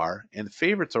toolbar, and the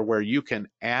favorites are where you can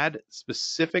add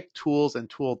specific tools and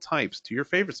tool types to your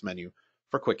favorites menu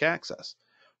for quick access.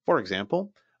 For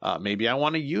example, maybe I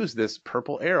want to use this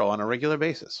purple arrow on a regular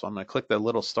basis. So I'm going to click the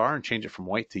little star and change it from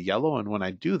white to yellow. And when I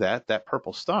do that, that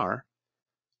purple star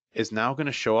is now going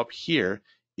to show up here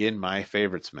in my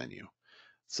favorites menu.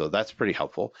 So that's pretty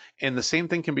helpful. And the same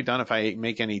thing can be done if I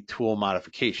make any tool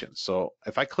modifications. So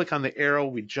if I click on the arrow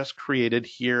we just created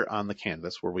here on the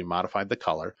canvas where we modified the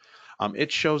color,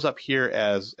 it shows up here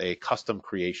as a custom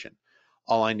creation.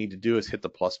 All I need to do is hit the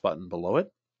plus button below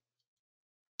it,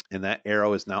 and that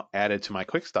arrow is now added to my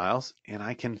quick styles, and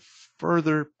I can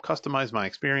further customize my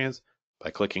experience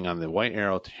by clicking on the white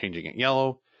arrow, changing it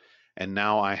yellow, and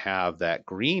now I have that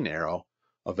green arrow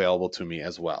available to me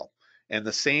as well. And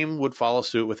the same would follow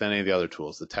suit with any of the other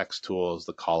tools, the text tools,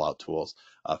 the callout tools.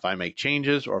 If I make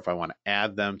changes or if I want to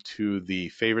add them to the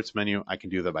favorites menu, I can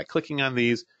do that by clicking on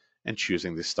these and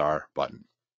choosing the star button.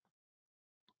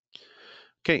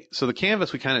 Okay, so the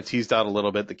canvas we kind of teased out a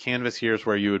little bit. The canvas here is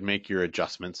where you would make your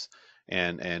adjustments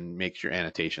and make your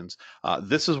annotations.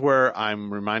 This is where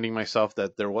I'm reminding myself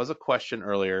that there was a question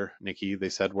earlier, Nikki. They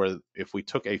said where if we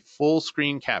took a full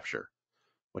screen capture,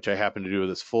 which I happen to do with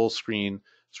this full screen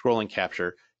scrolling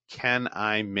capture, can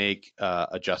I make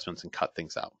adjustments and cut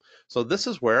things out? So this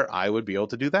is where I would be able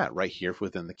to do that right here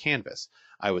within the canvas.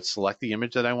 I would select the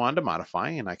image that I wanted to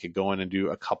modify, and I could go in and do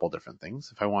a couple different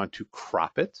things. If I wanted to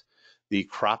crop it, the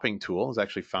cropping tool is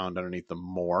actually found underneath the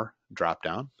More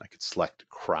dropdown. I could select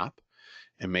crop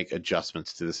and make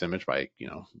adjustments to this image by,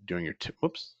 doing your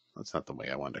whoops, that's not the way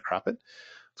I wanted to crop it.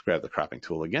 Let's grab the cropping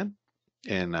tool again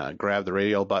and grab the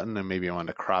radial button, and maybe I want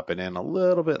to crop it in a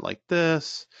little bit like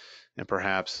this, and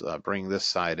perhaps bring this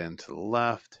side into the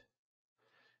left.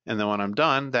 And then when I'm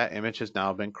done, that image has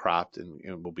now been cropped and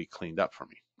it will be cleaned up for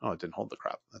me. Oh, it didn't hold the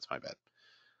crop. That's my bad.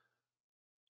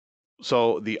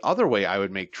 So the other way I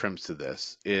would make trims to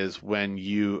this is when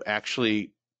you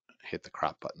actually hit the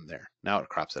crop button there. Now it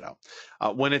crops it out.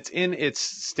 When it's in its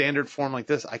standard form like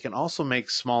this, I can also make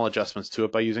small adjustments to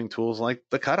it by using tools like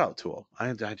the Cutout Tool. I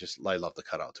love the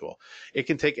Cutout Tool. It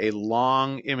can take a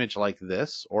long image like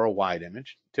this or a wide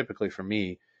image. Typically for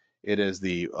me, it is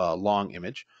the long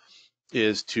image,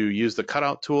 is to use the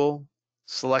Cutout Tool,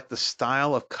 select the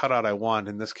style of cutout I want.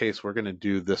 In this case, we're going to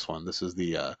do this one. This is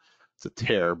the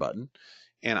tear button.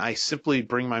 And I simply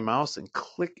bring my mouse and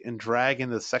click and drag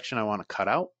into the section I want to cut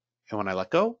out. And when I let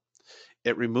go,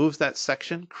 it removes that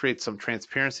section, creates some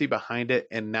transparency behind it,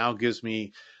 and now gives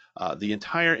me the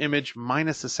entire image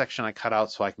minus the section I cut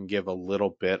out, so I can give a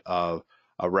little bit of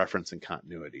a reference and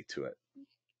continuity to it.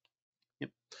 Yep.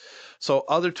 So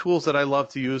other tools that I love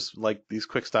to use, like these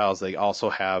quick styles, they also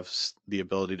have the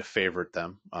ability to favorite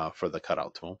them for the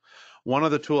Cutout Tool. One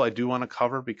other tool I do want to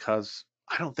cover, because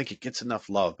I don't think it gets enough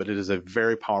love, but it is a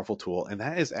very powerful tool, and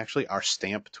that is actually our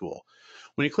stamp tool.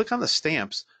 When you click on the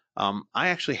stamps, I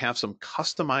actually have some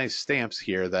customized stamps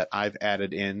here that I've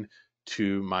added in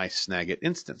to my Snagit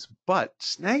instance. But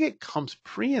Snagit comes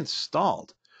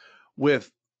pre-installed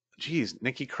with, geez,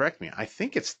 Nikki, correct me, I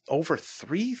think it's over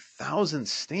 3,000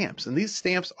 stamps. And these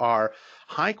stamps are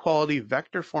high quality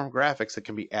vector form graphics that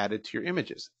can be added to your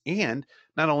images. And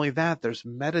not only that, there's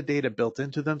metadata built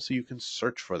into them so you can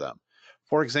search for them.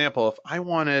 For example, if I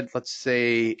wanted, let's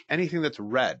say, anything that's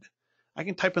red, I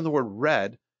can type in the word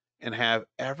red and have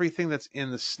everything that's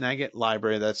in the Snagit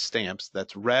library that's stamps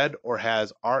that's red or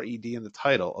has RED in the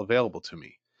title available to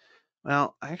me.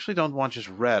 Well, I actually don't want just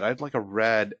red. I'd like a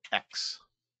red X.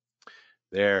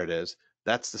 There it is.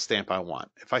 That's the stamp I want.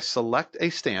 If I select a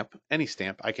stamp, any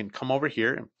stamp, I can come over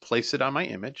here and place it on my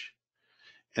image.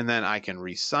 And then I can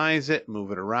resize it,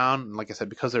 move it around. And like I said,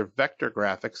 because they're vector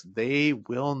graphics, they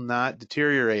will not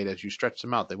deteriorate as you stretch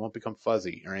them out. They won't become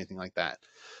fuzzy or anything like that.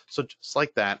 So just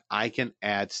like that, I can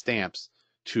add stamps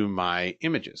to my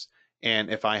images. And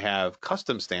if I have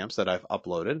custom stamps that I've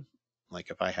uploaded, like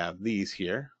if I have these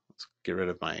here, let's get rid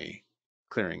of my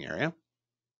clearing area.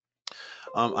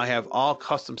 I have all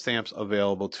custom stamps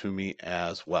available to me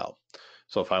as well.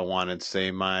 So if I wanted,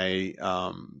 say, my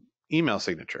email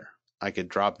signature, I could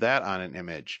drop that on an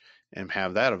image and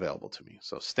have that available to me.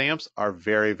 So stamps are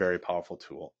very, very powerful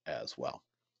tool as well.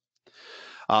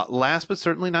 Last but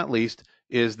certainly not least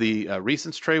is the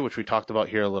recents tray, which we talked about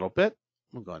here a little bit.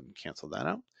 We'll go ahead and cancel that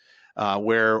out.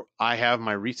 Where I have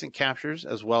my recent captures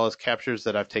as well as captures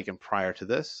that I've taken prior to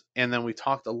this. And then we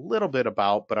talked a little bit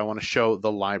about, but I want to show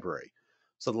the library.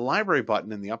 So the library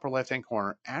button in the upper left-hand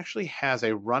corner actually has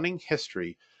a running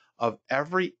history of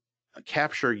every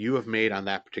capture you have made on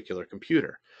that particular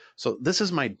computer. So this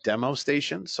is my demo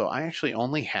station. So I actually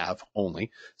only have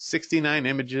 69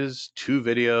 images, 2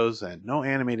 videos, and no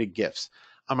animated GIFs.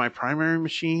 On my primary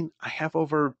machine, I have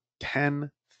over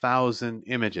 10,000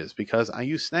 images because I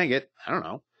use Snagit, I don't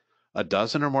know, a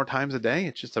dozen or more times a day.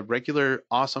 It's just a regular,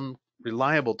 awesome,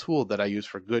 reliable tool that I use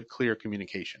for good, clear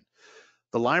communication.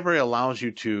 The library allows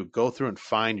you to go through and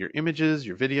find your images,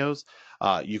 your videos.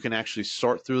 You can actually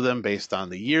sort through them based on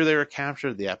the year they were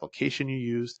captured, the application you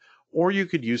used, or you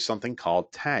could use something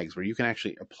called tags, where you can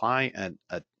actually apply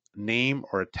a name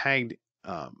or a tagged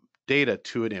data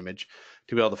to an image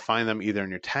to be able to find them either in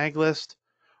your tag list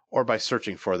or by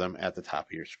searching for them at the top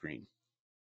of your screen.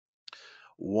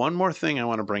 One more thing I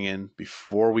want to bring in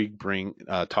before we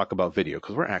talk about video,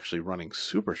 because we're actually running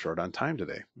super short on time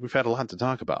today. We've had a lot to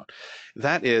talk about.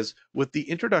 That is, with the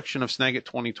introduction of Snagit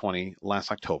 2020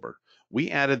 last October,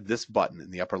 we added this button in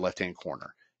the upper left-hand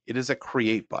corner. It is a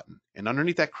create button. And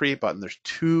underneath that create button, there's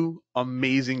 2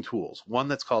 amazing tools. One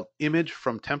that's called image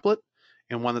from template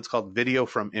and one that's called video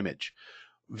from image.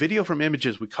 Video from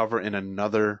images we cover in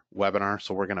another webinar,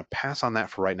 so we're going to pass on that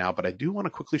for right now, but I do want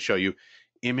to quickly show you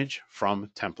image from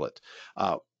template.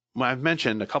 I've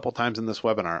mentioned a couple times in this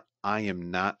webinar, I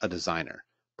am not a designer,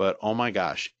 but oh my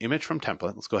gosh, image from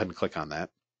template, let's go ahead and click on that,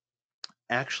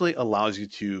 actually allows you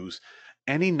to use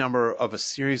any number of a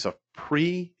series of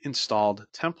pre-installed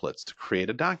templates to create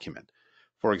a document.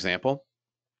 For example,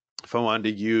 if I wanted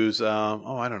to use,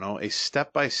 I don't know, a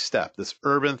step-by-step, this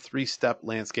urban 3-step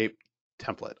landscape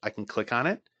template, I can click on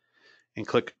it and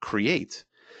click create.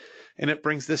 And it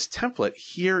brings this template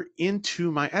here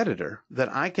into my editor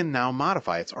that I can now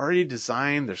modify. It's already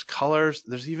designed, there's colors,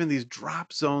 there's even these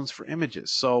drop zones for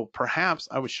images. So perhaps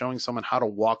I was showing someone how to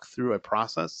walk through a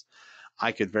process.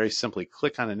 I could very simply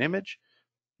click on an image,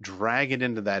 drag it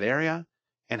into that area,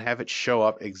 and have it show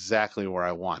up exactly where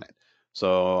I want it.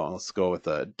 So let's go with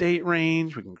the date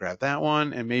range. We can grab that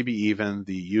one, and maybe even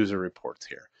the user reports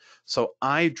here. So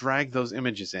I drag those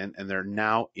images in, and they're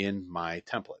now in my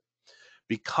template.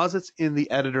 Because it's in the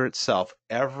editor itself,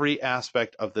 every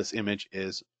aspect of this image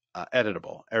is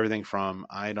editable. Everything from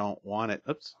I don't want it,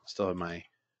 oops, still have my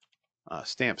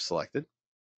stamp selected.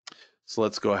 So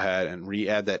let's go ahead and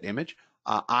re-add that image.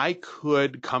 I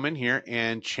could come in here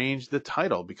and change the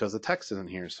title because the text isn't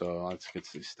here. So let's get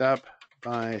to step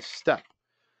by step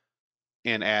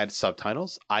and add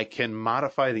subtitles. I can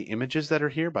modify the images that are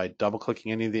here by double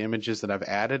clicking any of the images that I've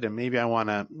added, and maybe I want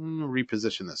to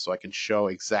reposition this so I can show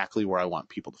exactly where I want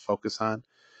people to focus on.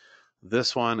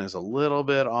 This one is a little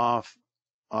bit off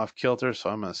kilter, so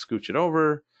I'm going to scooch it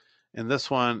over. And this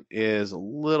one is a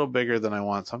little bigger than I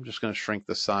want, so I'm just going to shrink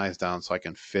the size down so I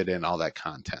can fit in all that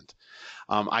content.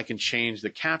 I can change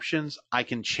the captions. I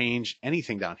can change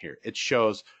anything down here. It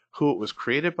shows who it was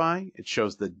created by. It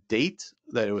shows the date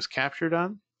that it was captured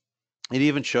on. It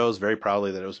even shows very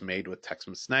proudly that it was made with text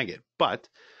from Snagit. But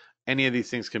any of these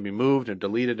things can be moved and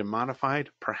deleted and modified.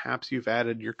 Perhaps you've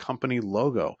added your company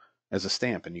logo as a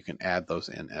stamp, and you can add those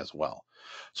in as well.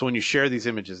 So when you share these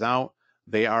images out,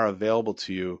 they are available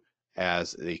to you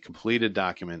as a completed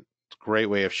document. It's a great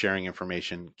way of sharing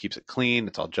information. Keeps it clean.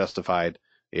 It's all justified.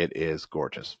 It is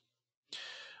gorgeous.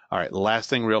 All right, last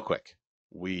thing real quick.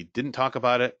 We didn't talk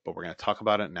about it, but we're going to talk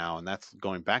about it now, and that's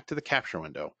going back to the capture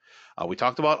window. We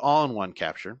talked about all-in-one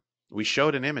capture. We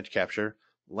showed an image capture.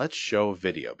 Let's show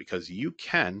video, because you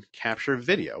can capture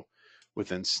video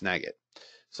within Snagit.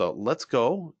 So let's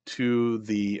go to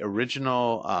the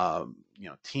original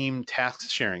team task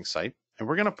sharing site, and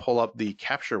we're going to pull up the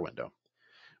capture window.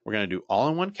 We're going to do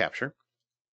all-in-one capture,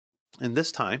 and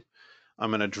this time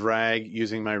I'm going to drag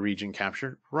using my region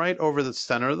capture right over the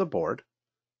center of the board,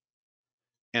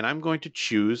 and I'm going to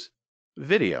choose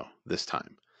video this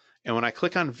time. And when I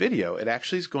click on video, it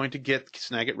actually is going to get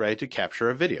Snagit ready to capture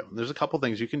a video. And there's a couple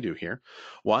things you can do here.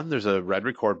 One, there's a red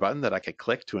record button that I can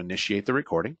click to initiate the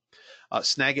recording.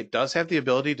 Snagit does have the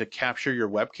ability to capture your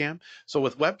webcam. So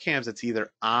with webcams, it's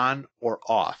either on or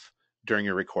off during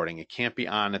your recording. It can't be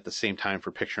on at the same time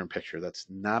for picture-in-picture. That's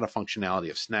not a functionality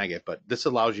of Snagit, but this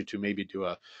allows you to maybe do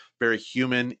a very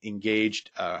human,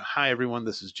 engaged, hi everyone,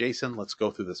 this is Jason, let's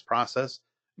go through this process.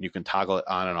 You can toggle it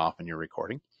on and off in your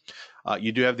recording.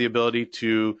 You do have the ability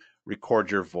to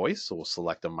record your voice. So we'll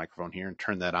select a microphone here and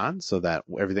turn that on so that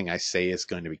everything I say is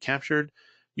going to be captured.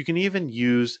 You can even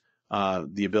use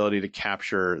the ability to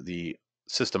capture the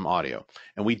system audio.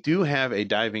 And we do have a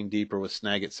diving deeper with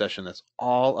Snagit session that's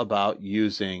all about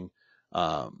using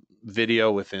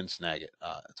video within Snagit.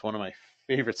 It's one of my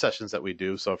favorite sessions that we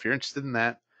do. So if you're interested in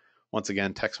that, once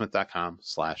again,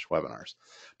 techsmith.com/webinars.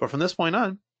 But from this point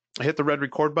on, I hit the red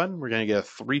record button. We're going to get a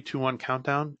 3, 2, 1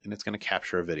 countdown, and it's going to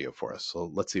capture a video for us. So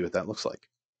let's see what that looks like.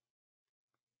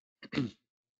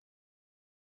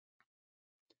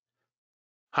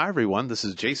 Hi, everyone. This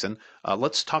is Jason.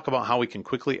 Let's talk about how we can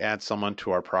quickly add someone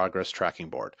to our progress tracking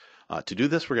board. To do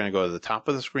this, we're going to go to the top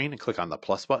of the screen and click on the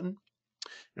plus button.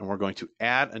 And we're going to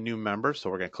add a new member. So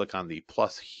we're going to click on the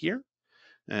plus here.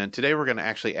 And today we're going to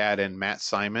actually add in Matt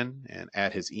Simon and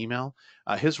add his email.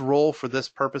 His role for this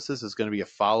purposes is going to be a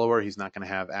follower. He's not going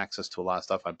to have access to a lot of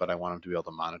stuff, but I want him to be able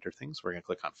to monitor things. We're going to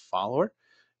click on follower,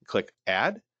 click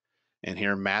add. And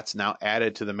here Matt's now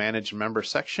added to the manage member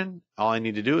section. All I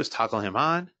need to do is toggle him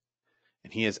on,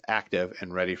 and he is active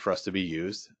and ready for us to be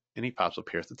used. And he pops up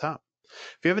here at the top.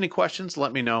 If you have any questions,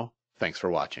 let me know. Thanks for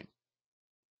watching.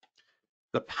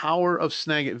 The power of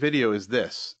Snagit Video is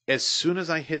this. As soon as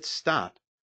I hit stop,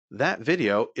 that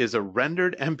video is a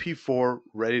rendered MP4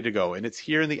 ready to go, and it's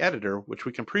here in the editor, which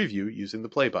we can preview using the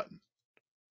play button.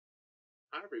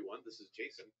 Hi, everyone. This is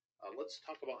Jason. Let's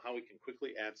talk about how we can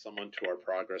quickly add someone to our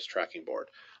progress tracking board.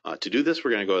 To do this,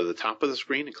 we're going to go to the top of the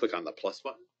screen and click on the plus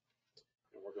button.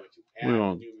 And we're going to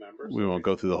add new members. We won't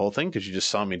go through the whole thing because you just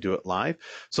saw me do it live.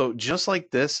 So just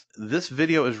like this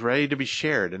video is ready to be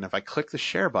shared. And if I click the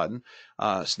share button,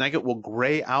 Snagit will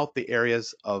gray out the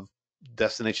areas of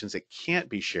destinations it can't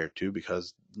be shared to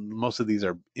because most of these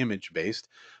are image based,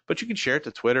 but you can share it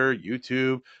to Twitter,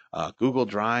 YouTube, Google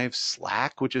Drive,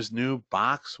 Slack, which is new,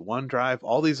 Box, OneDrive,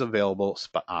 all these available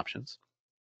options.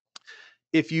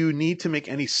 If you need to make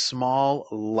any small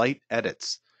light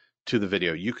edits to the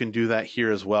video, you can do that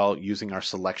here as well using our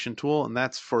selection tool, and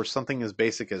that's for something as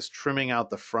basic as trimming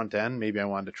out the front end. Maybe I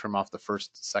wanted to trim off the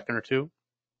first second or two.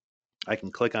 I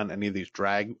can click on any of these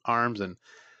drag arms and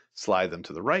slide them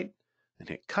to the right and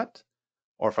hit cut.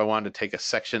 Or if I wanted to take a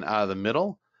section out of the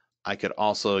middle, I could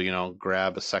also,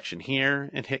 grab a section here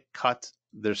and hit cut.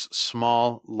 There's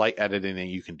small light editing that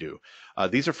you can do.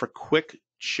 These are for quick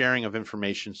sharing of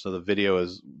information, so the video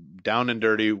is down and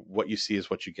dirty. What you see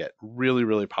is what you get. Really,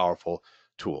 really powerful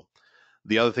tool.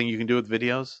 The other thing you can do with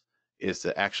videos is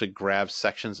to actually grab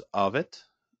sections of it.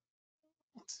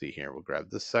 Let's see here. We'll grab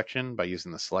this section by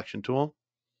using the selection tool.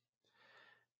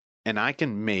 And I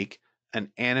can make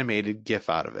an animated GIF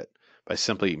out of it by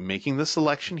simply making the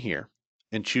selection here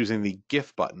and choosing the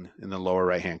GIF button in the lower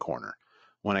right-hand corner.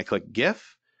 When I click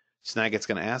GIF, Snagit's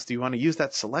going to ask, do you want to use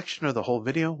that selection or the whole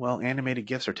video? Well, animated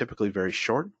GIFs are typically very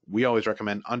short. We always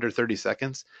recommend under 30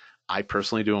 seconds. I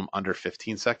personally do them under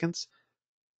 15 seconds.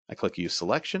 I click Use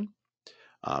Selection.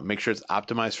 Make sure it's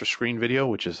optimized for screen video,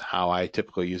 which is how I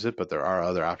typically use it, but there are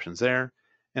other options there.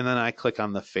 And then I click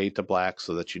on the fade to black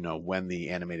so that you know when the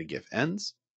animated GIF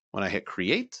ends. When I hit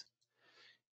create,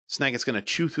 Snagit's going to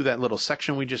chew through that little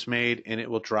section we just made, and it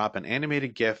will drop an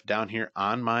animated GIF down here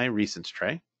on my recents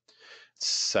tray. It's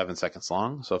 7 seconds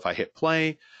long. So if I hit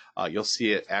play, you'll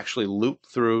see it actually loop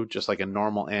through just like a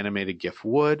normal animated GIF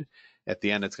would. At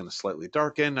the end, it's going to slightly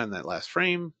darken on that last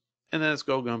frame, and then it's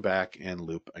going back and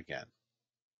loop again.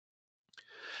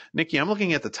 Nikki, I'm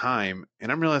looking at the time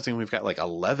and I'm realizing we've got like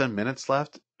 11 minutes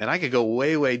left, and I could go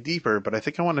way, way deeper, but I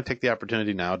think I want to take the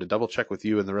opportunity now to double check with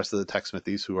you and the rest of the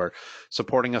TechSmithies who are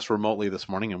supporting us remotely this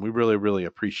morning, and we really, really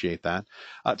appreciate that,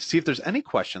 to see if there's any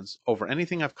questions over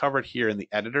anything I've covered here in the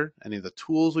editor, any of the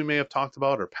tools we may have talked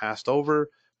about or passed over,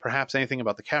 perhaps anything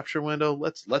about the capture window.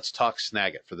 Let's talk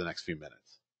Snagit for the next few minutes.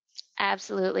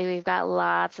 Absolutely. We've got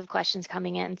lots of questions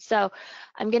coming in. So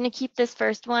I'm going to keep this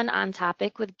first one on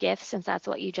topic with GIFs since that's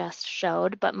what you just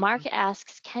showed. But Mark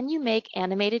asks, can you make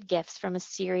animated GIFs from a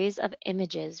series of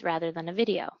images rather than a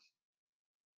video?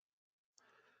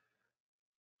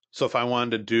 So if I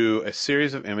wanted to do a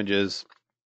series of images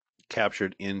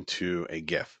captured into a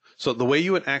GIF. So the way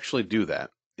you would actually do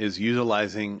that is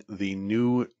utilizing the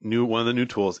new one of the new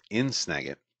tools in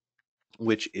Snagit,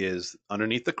 which is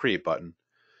underneath the create button,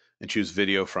 and choose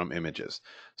video from images.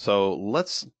 So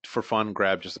let's, for fun,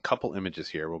 grab just a couple images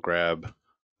here. We'll grab,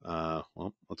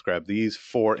 let's grab these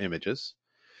 4 images.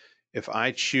 If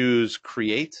I choose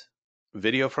create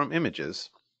video from images,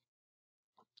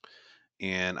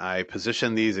 and I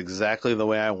position these exactly the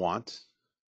way I want,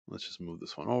 let's just move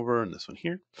this one over and this one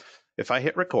here. If I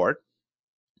hit record,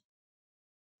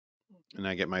 and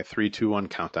I get my 3, 2, 1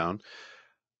 countdown,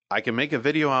 I can make a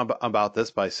video about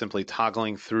this by simply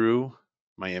toggling through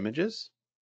my images.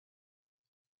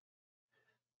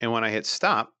 And when I hit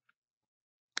stop,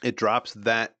 it drops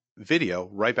that video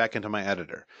right back into my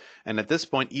editor. And at this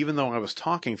point, even though I was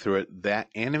talking through it, that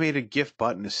animated GIF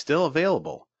button is still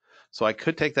available. So I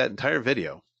could take that entire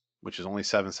video, which is only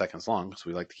 7 seconds long, because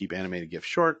we like to keep animated GIF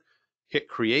short, hit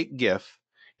create GIF,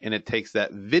 and it takes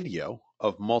that video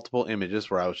of multiple images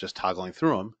where I was just toggling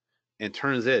through them and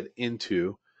turns it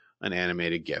into an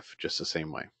animated GIF just the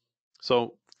same way.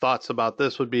 So thoughts about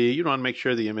this would be, you want to make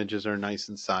sure the images are nice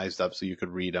and sized up so you could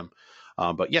read them.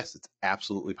 But yes, it's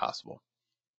absolutely possible.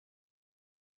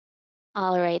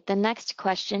 All right, the next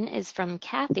question is from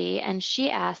Kathy, and she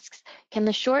asks, can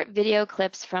the short video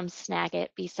clips from Snagit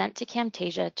be sent to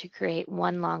Camtasia to create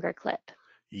one longer clip?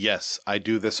 Yes, I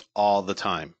do this all the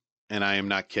time. And I am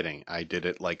not kidding. I did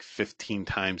it like 15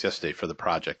 times yesterday for the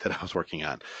project that I was working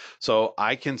on. So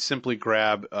I can simply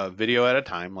grab a video at a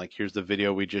time, like here's the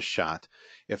video we just shot.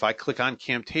 If I click on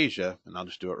Camtasia, and I'll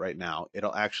just do it right now,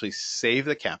 it'll actually save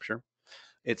the capture.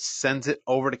 It sends it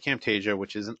over to Camtasia,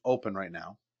 which isn't open right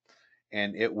now,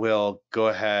 and it will go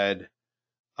ahead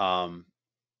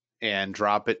and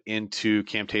drop it into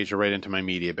Camtasia right into my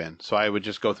media bin. So I would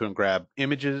just go through and grab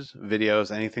images,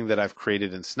 videos, anything that I've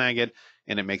created in Snagit,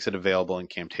 and it makes it available in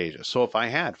Camtasia. So if I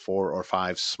had 4 or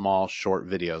 5 small short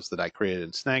videos that I created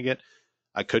in Snagit,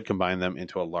 I could combine them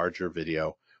into a larger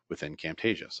video within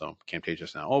Camtasia. So Camtasia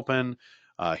is now open.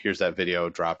 Here's that video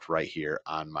dropped right here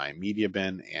on my media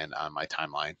bin and on my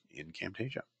timeline in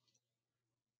Camtasia.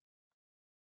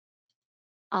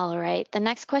 All right, the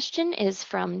next question is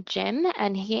from Jim,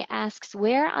 and he asks,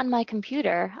 where on my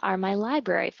computer are my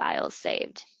library files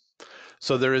saved?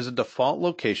 So there is a default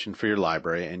location for your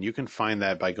library, and you can find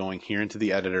that by going here into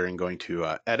the editor and going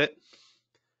to Edit,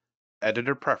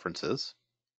 Editor Preferences.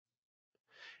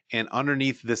 And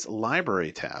underneath this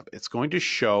library tab, it's going to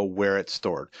show where it's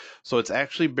stored. So it's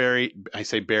actually buried. I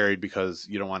say buried because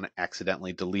you don't want to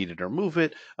accidentally delete it or move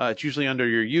it. It's usually under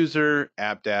your user,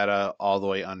 app data, all the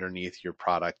way underneath your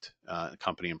product,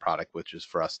 company and product, which is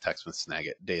for us, TechSmith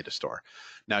Snagit Data Store.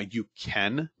 Now you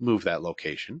can move that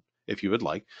location if you would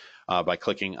like by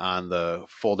clicking on the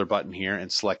folder button here and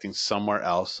selecting somewhere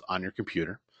else on your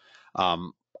computer.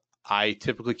 I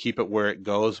typically keep it where it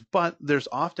goes, but there's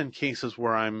often cases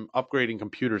where I'm upgrading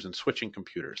computers and switching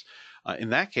computers. In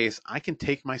that case, I can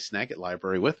take my Snagit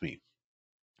library with me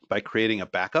by creating a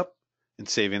backup and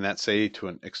saving that, say, to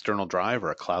an external drive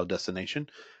or a cloud destination.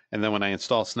 And then when I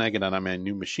install Snagit on my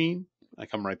new machine, I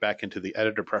come right back into the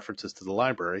editor preferences to the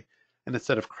library. And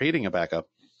instead of creating a backup,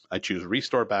 I choose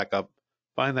restore backup,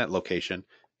 find that location,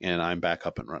 and I'm back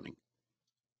up and running.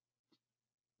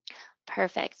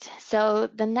 Perfect. So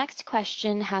the next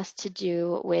question has to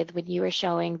do with when you were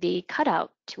showing the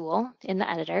cutout tool in the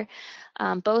editor.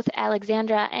 Both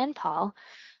Alexandra and Paul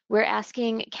were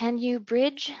asking, can you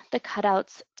bridge the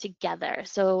cutouts together?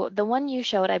 So the one you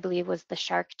showed, I believe, was the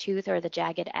shark tooth or the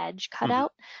jagged edge Mhm.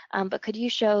 cutout, but could you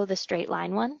show the straight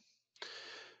line one?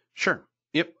 Sure.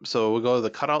 Yep. So we'll go to the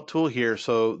cutout tool here.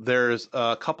 So there's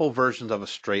a couple versions of a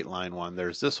straight line one.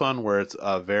 There's this one where it's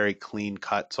a very clean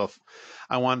cut. So if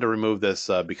I wanted to remove this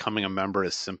becoming a member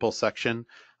is simple section,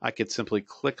 I could simply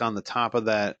click on the top of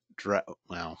that.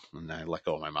 Well, and I let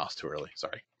go of my mouse too early.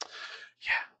 Sorry.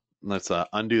 Yeah. Let's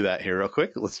undo that here real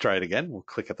quick. Let's try it again. We'll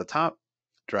click at the top,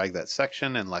 drag that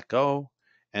section and let go.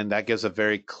 And that gives a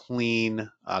very clean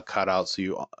cutout. So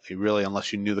you really,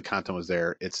 unless you knew the content was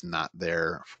there, it's not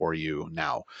there for you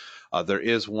now. There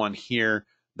is one here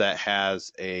that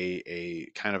has a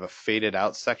kind of a faded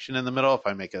out section in the middle. If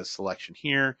I make a selection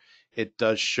here, it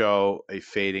does show a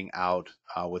fading out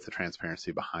with the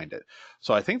transparency behind it.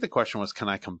 So I think the question was, can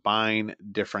I combine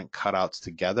different cutouts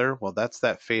together? Well, that's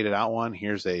that faded out one.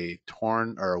 Here's a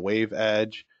torn or a wave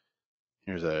edge.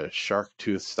 Here's a shark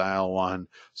tooth style one.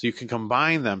 So you can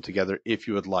combine them together if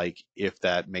you would like, if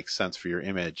that makes sense for your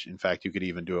image. In fact, you could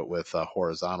even do it with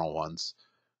horizontal ones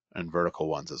and vertical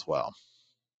ones as well.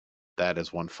 That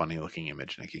is one funny looking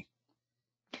image, Nikki.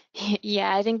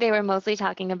 Yeah, I think they were mostly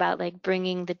talking about like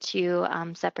bringing the two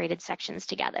separated sections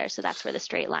together. So that's where the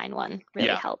straight line one really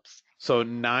Yeah. helps. So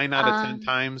 9 out of 10 Um,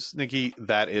 times, Nikki,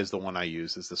 that is the one I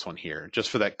use, is this one here,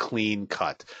 just for that clean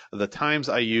cut. The times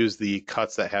I use the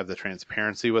cuts that have the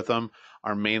transparency with them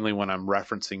are mainly when I'm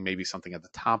referencing maybe something at the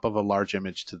top of a large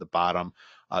image to the bottom.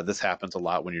 This happens a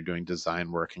lot when you're doing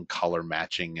design work and color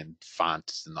matching and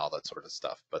fonts and all that sort of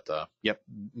stuff. But yep,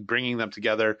 bringing them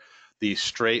together, the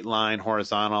straight line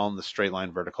horizontal and the straight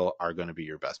line vertical are going to be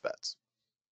your best bets.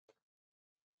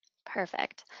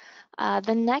 Perfect.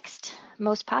 The next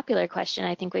most popular question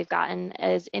I think we've gotten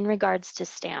is in regards to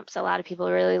stamps. A lot of people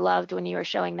really loved when you were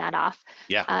showing that off.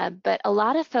 Yeah. But a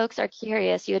lot of folks are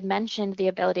curious. You had mentioned the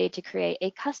ability to create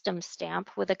a custom stamp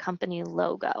with a company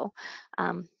logo.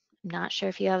 I'm not sure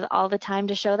if you have all the time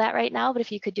to show that right now, but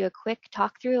if you could do a quick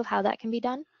talk through of how that can be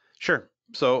done. Sure.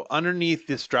 So underneath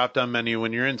this drop-down menu,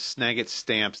 when you're in Snagit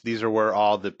stamps, these are where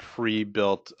all the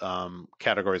pre-built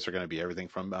categories are going to be. Everything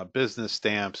from business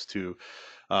stamps to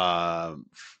uh,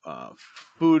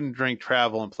 food and drink,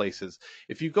 travel, and places.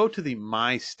 If you go to the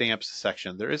My Stamps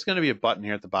section, there is going to be a button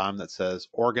here at the bottom that says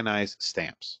Organize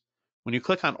Stamps. When you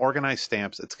click on Organize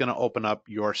Stamps, it's going to open up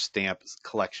your stamps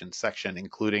collection section,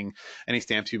 including any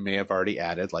stamps you may have already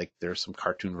added, like there's some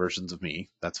cartoon versions of me.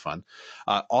 That's fun.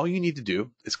 All you need to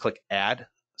do is click Add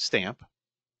Stamp,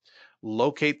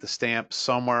 locate the stamp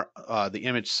somewhere, the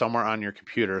image somewhere on your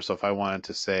computer. So if I wanted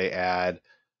to say add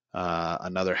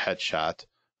another headshot,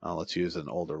 let's use an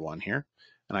older one here,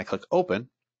 and I click Open,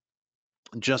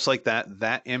 just like that,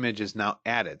 that image is now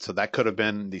added. So that could have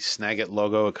been the Snagit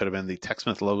logo. It could have been the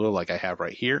TechSmith logo like I have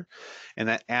right here. And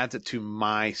that adds it to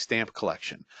my stamp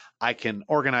collection. I can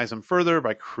organize them further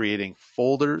by creating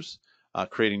folders,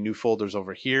 creating new folders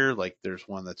over here. Like there's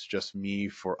one that's just me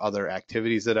for other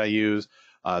activities that I use.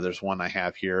 There's one I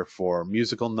have here for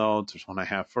musical notes. There's one I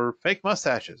have for fake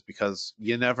mustaches because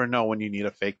you never know when you need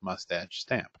a fake mustache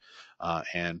stamp.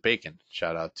 And bacon,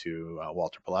 shout out to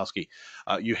Walter Pulowski.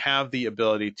 You have the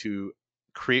ability to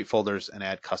create folders and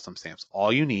add custom stamps.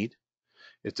 All you need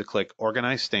is to click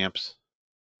Organize Stamps,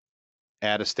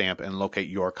 add a stamp, and locate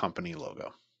your company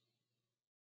logo.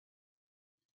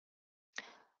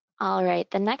 All right,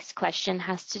 the next question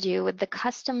has to do with the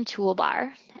custom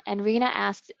toolbar. And Rena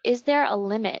asks, is there a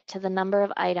limit to the number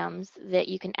of items that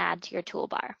you can add to your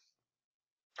toolbar?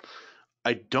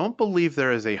 I don't believe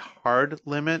there is a hard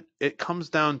limit. It comes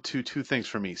down to two things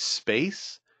for me,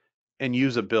 space and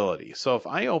usability. So if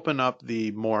I open up the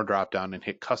More dropdown and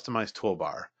hit Customize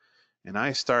Toolbar, and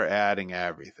I start adding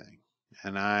everything,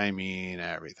 and I mean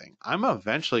everything, I'm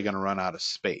eventually going to run out of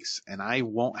space, and I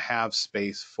won't have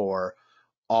space for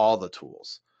all the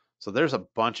tools. So there's a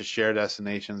bunch of share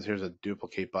destinations. Here's a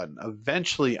duplicate button.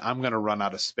 Eventually, I'm going to run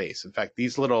out of space. In fact,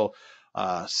 these little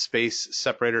space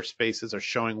separator spaces are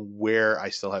showing where I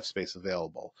still have space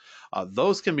available.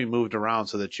 Those can be moved around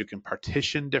so that you can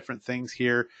partition different things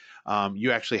here.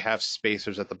 You actually have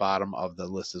spacers at the bottom of the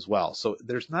list as well. So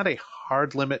there's not a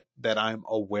hard limit that I'm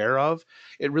aware of.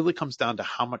 It really comes down to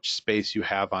how much space you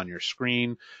have on your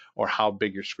screen or how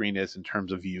big your screen is in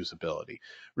terms of usability.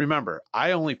 Remember,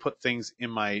 I only put things in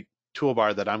my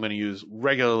toolbar that I'm going to use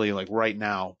regularly, like right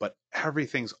now, but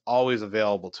everything's always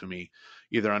available to me,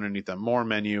 either underneath the More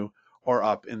menu or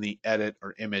up in the Edit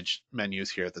or Image menus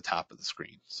here at the top of the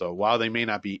screen. So while they may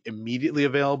not be immediately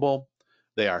available,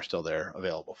 they are still there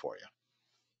available for you.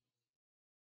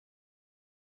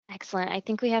 Excellent. I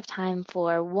think we have time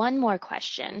for one more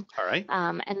question. All right.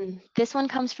 And this one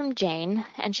comes from Jane,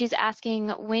 and she's asking,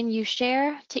 when you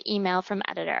share to email from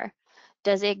editor,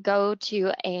 does it go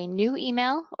to a new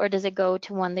email or does it go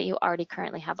to one that you already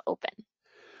currently have open?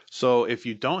 So if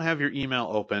you don't have your email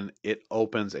open, it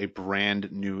opens a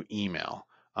brand new email,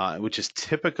 which is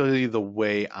typically the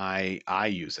way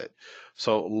I use it.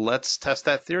 So let's test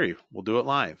that theory. We'll do it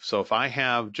live. So if I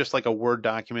have just like a Word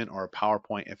document or a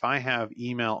PowerPoint, if I have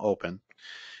email open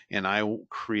and I will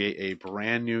create a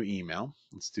brand new email,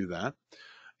 let's do that.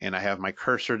 And I have my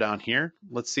cursor down here.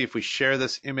 Let's see if we share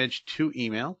this image to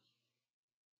email.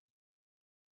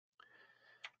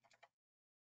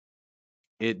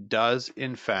 It does,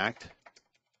 in fact,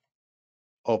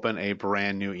 open a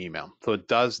brand new email. So it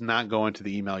does not go into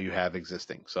the email you have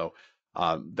existing. So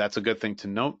that's a good thing to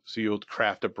note. So you'll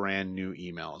craft a brand new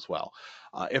email as well.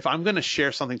 If I'm going to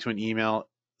share something to an email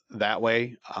that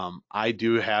way, I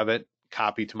do have it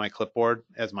copied to my clipboard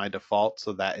as my default.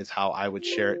 So that is how I would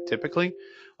share it typically.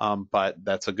 But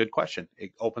that's a good question.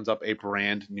 It opens up a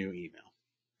brand new email.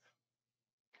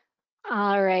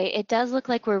 All right, it does look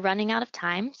like we're running out of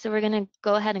time, so we're going to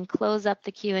go ahead and close up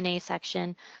the Q&A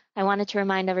section. I wanted to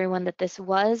remind everyone that this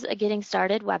was a getting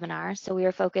started webinar, so we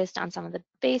are focused on some of the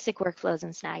basic workflows in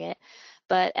Snagit.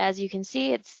 But as you can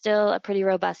see, it's still a pretty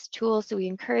robust tool, so we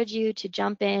encourage you to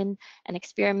jump in and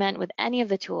experiment with any of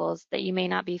the tools that you may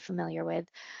not be familiar with.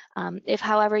 If,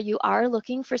 however, you are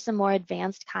looking for some more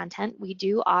advanced content, we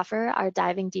do offer our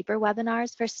Diving Deeper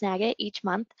webinars for Snagit each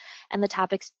month, and the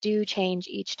topics do change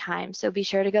each time. So be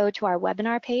sure to go to our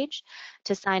webinar page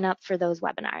to sign up for those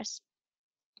webinars.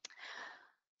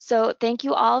 So thank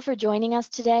you all for joining us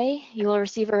today. You will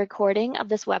receive a recording of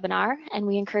this webinar, and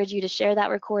we encourage you to share that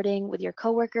recording with your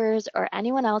coworkers or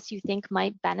anyone else you think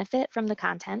might benefit from the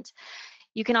content.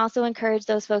 You can also encourage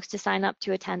those folks to sign up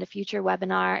to attend a future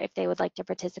webinar if they would like to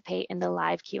participate in the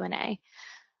live Q&A.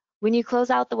 When you close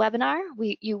out the webinar,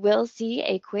 you will see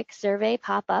a quick survey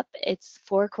pop up. It's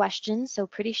 4 questions, so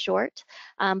pretty short,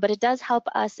 but it does help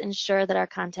us ensure that our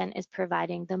content is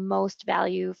providing the most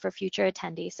value for future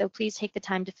attendees. So please take the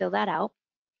time to fill that out.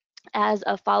 As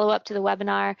a follow-up to the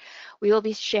webinar, we will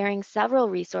be sharing several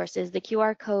resources. The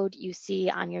QR code you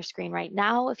see on your screen right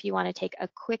now, if you want to take a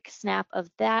quick snap of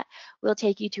that, will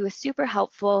take you to a super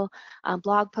helpful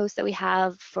blog post that we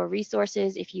have for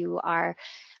resources if you are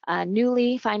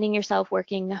newly finding yourself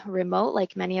working remote,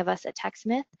 like many of us at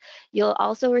TechSmith. You'll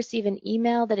also receive an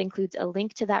email that includes a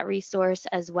link to that resource,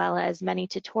 as well as many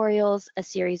tutorials, a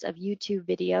series of YouTube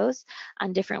videos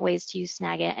on different ways to use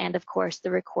Snagit, and of course, the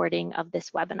recording of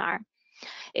this webinar.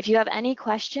 If you have any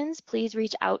questions, please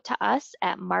reach out to us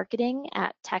at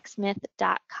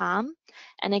marketing@techsmith.com.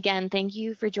 And again, thank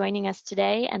you for joining us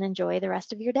today, and enjoy the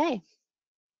rest of your day.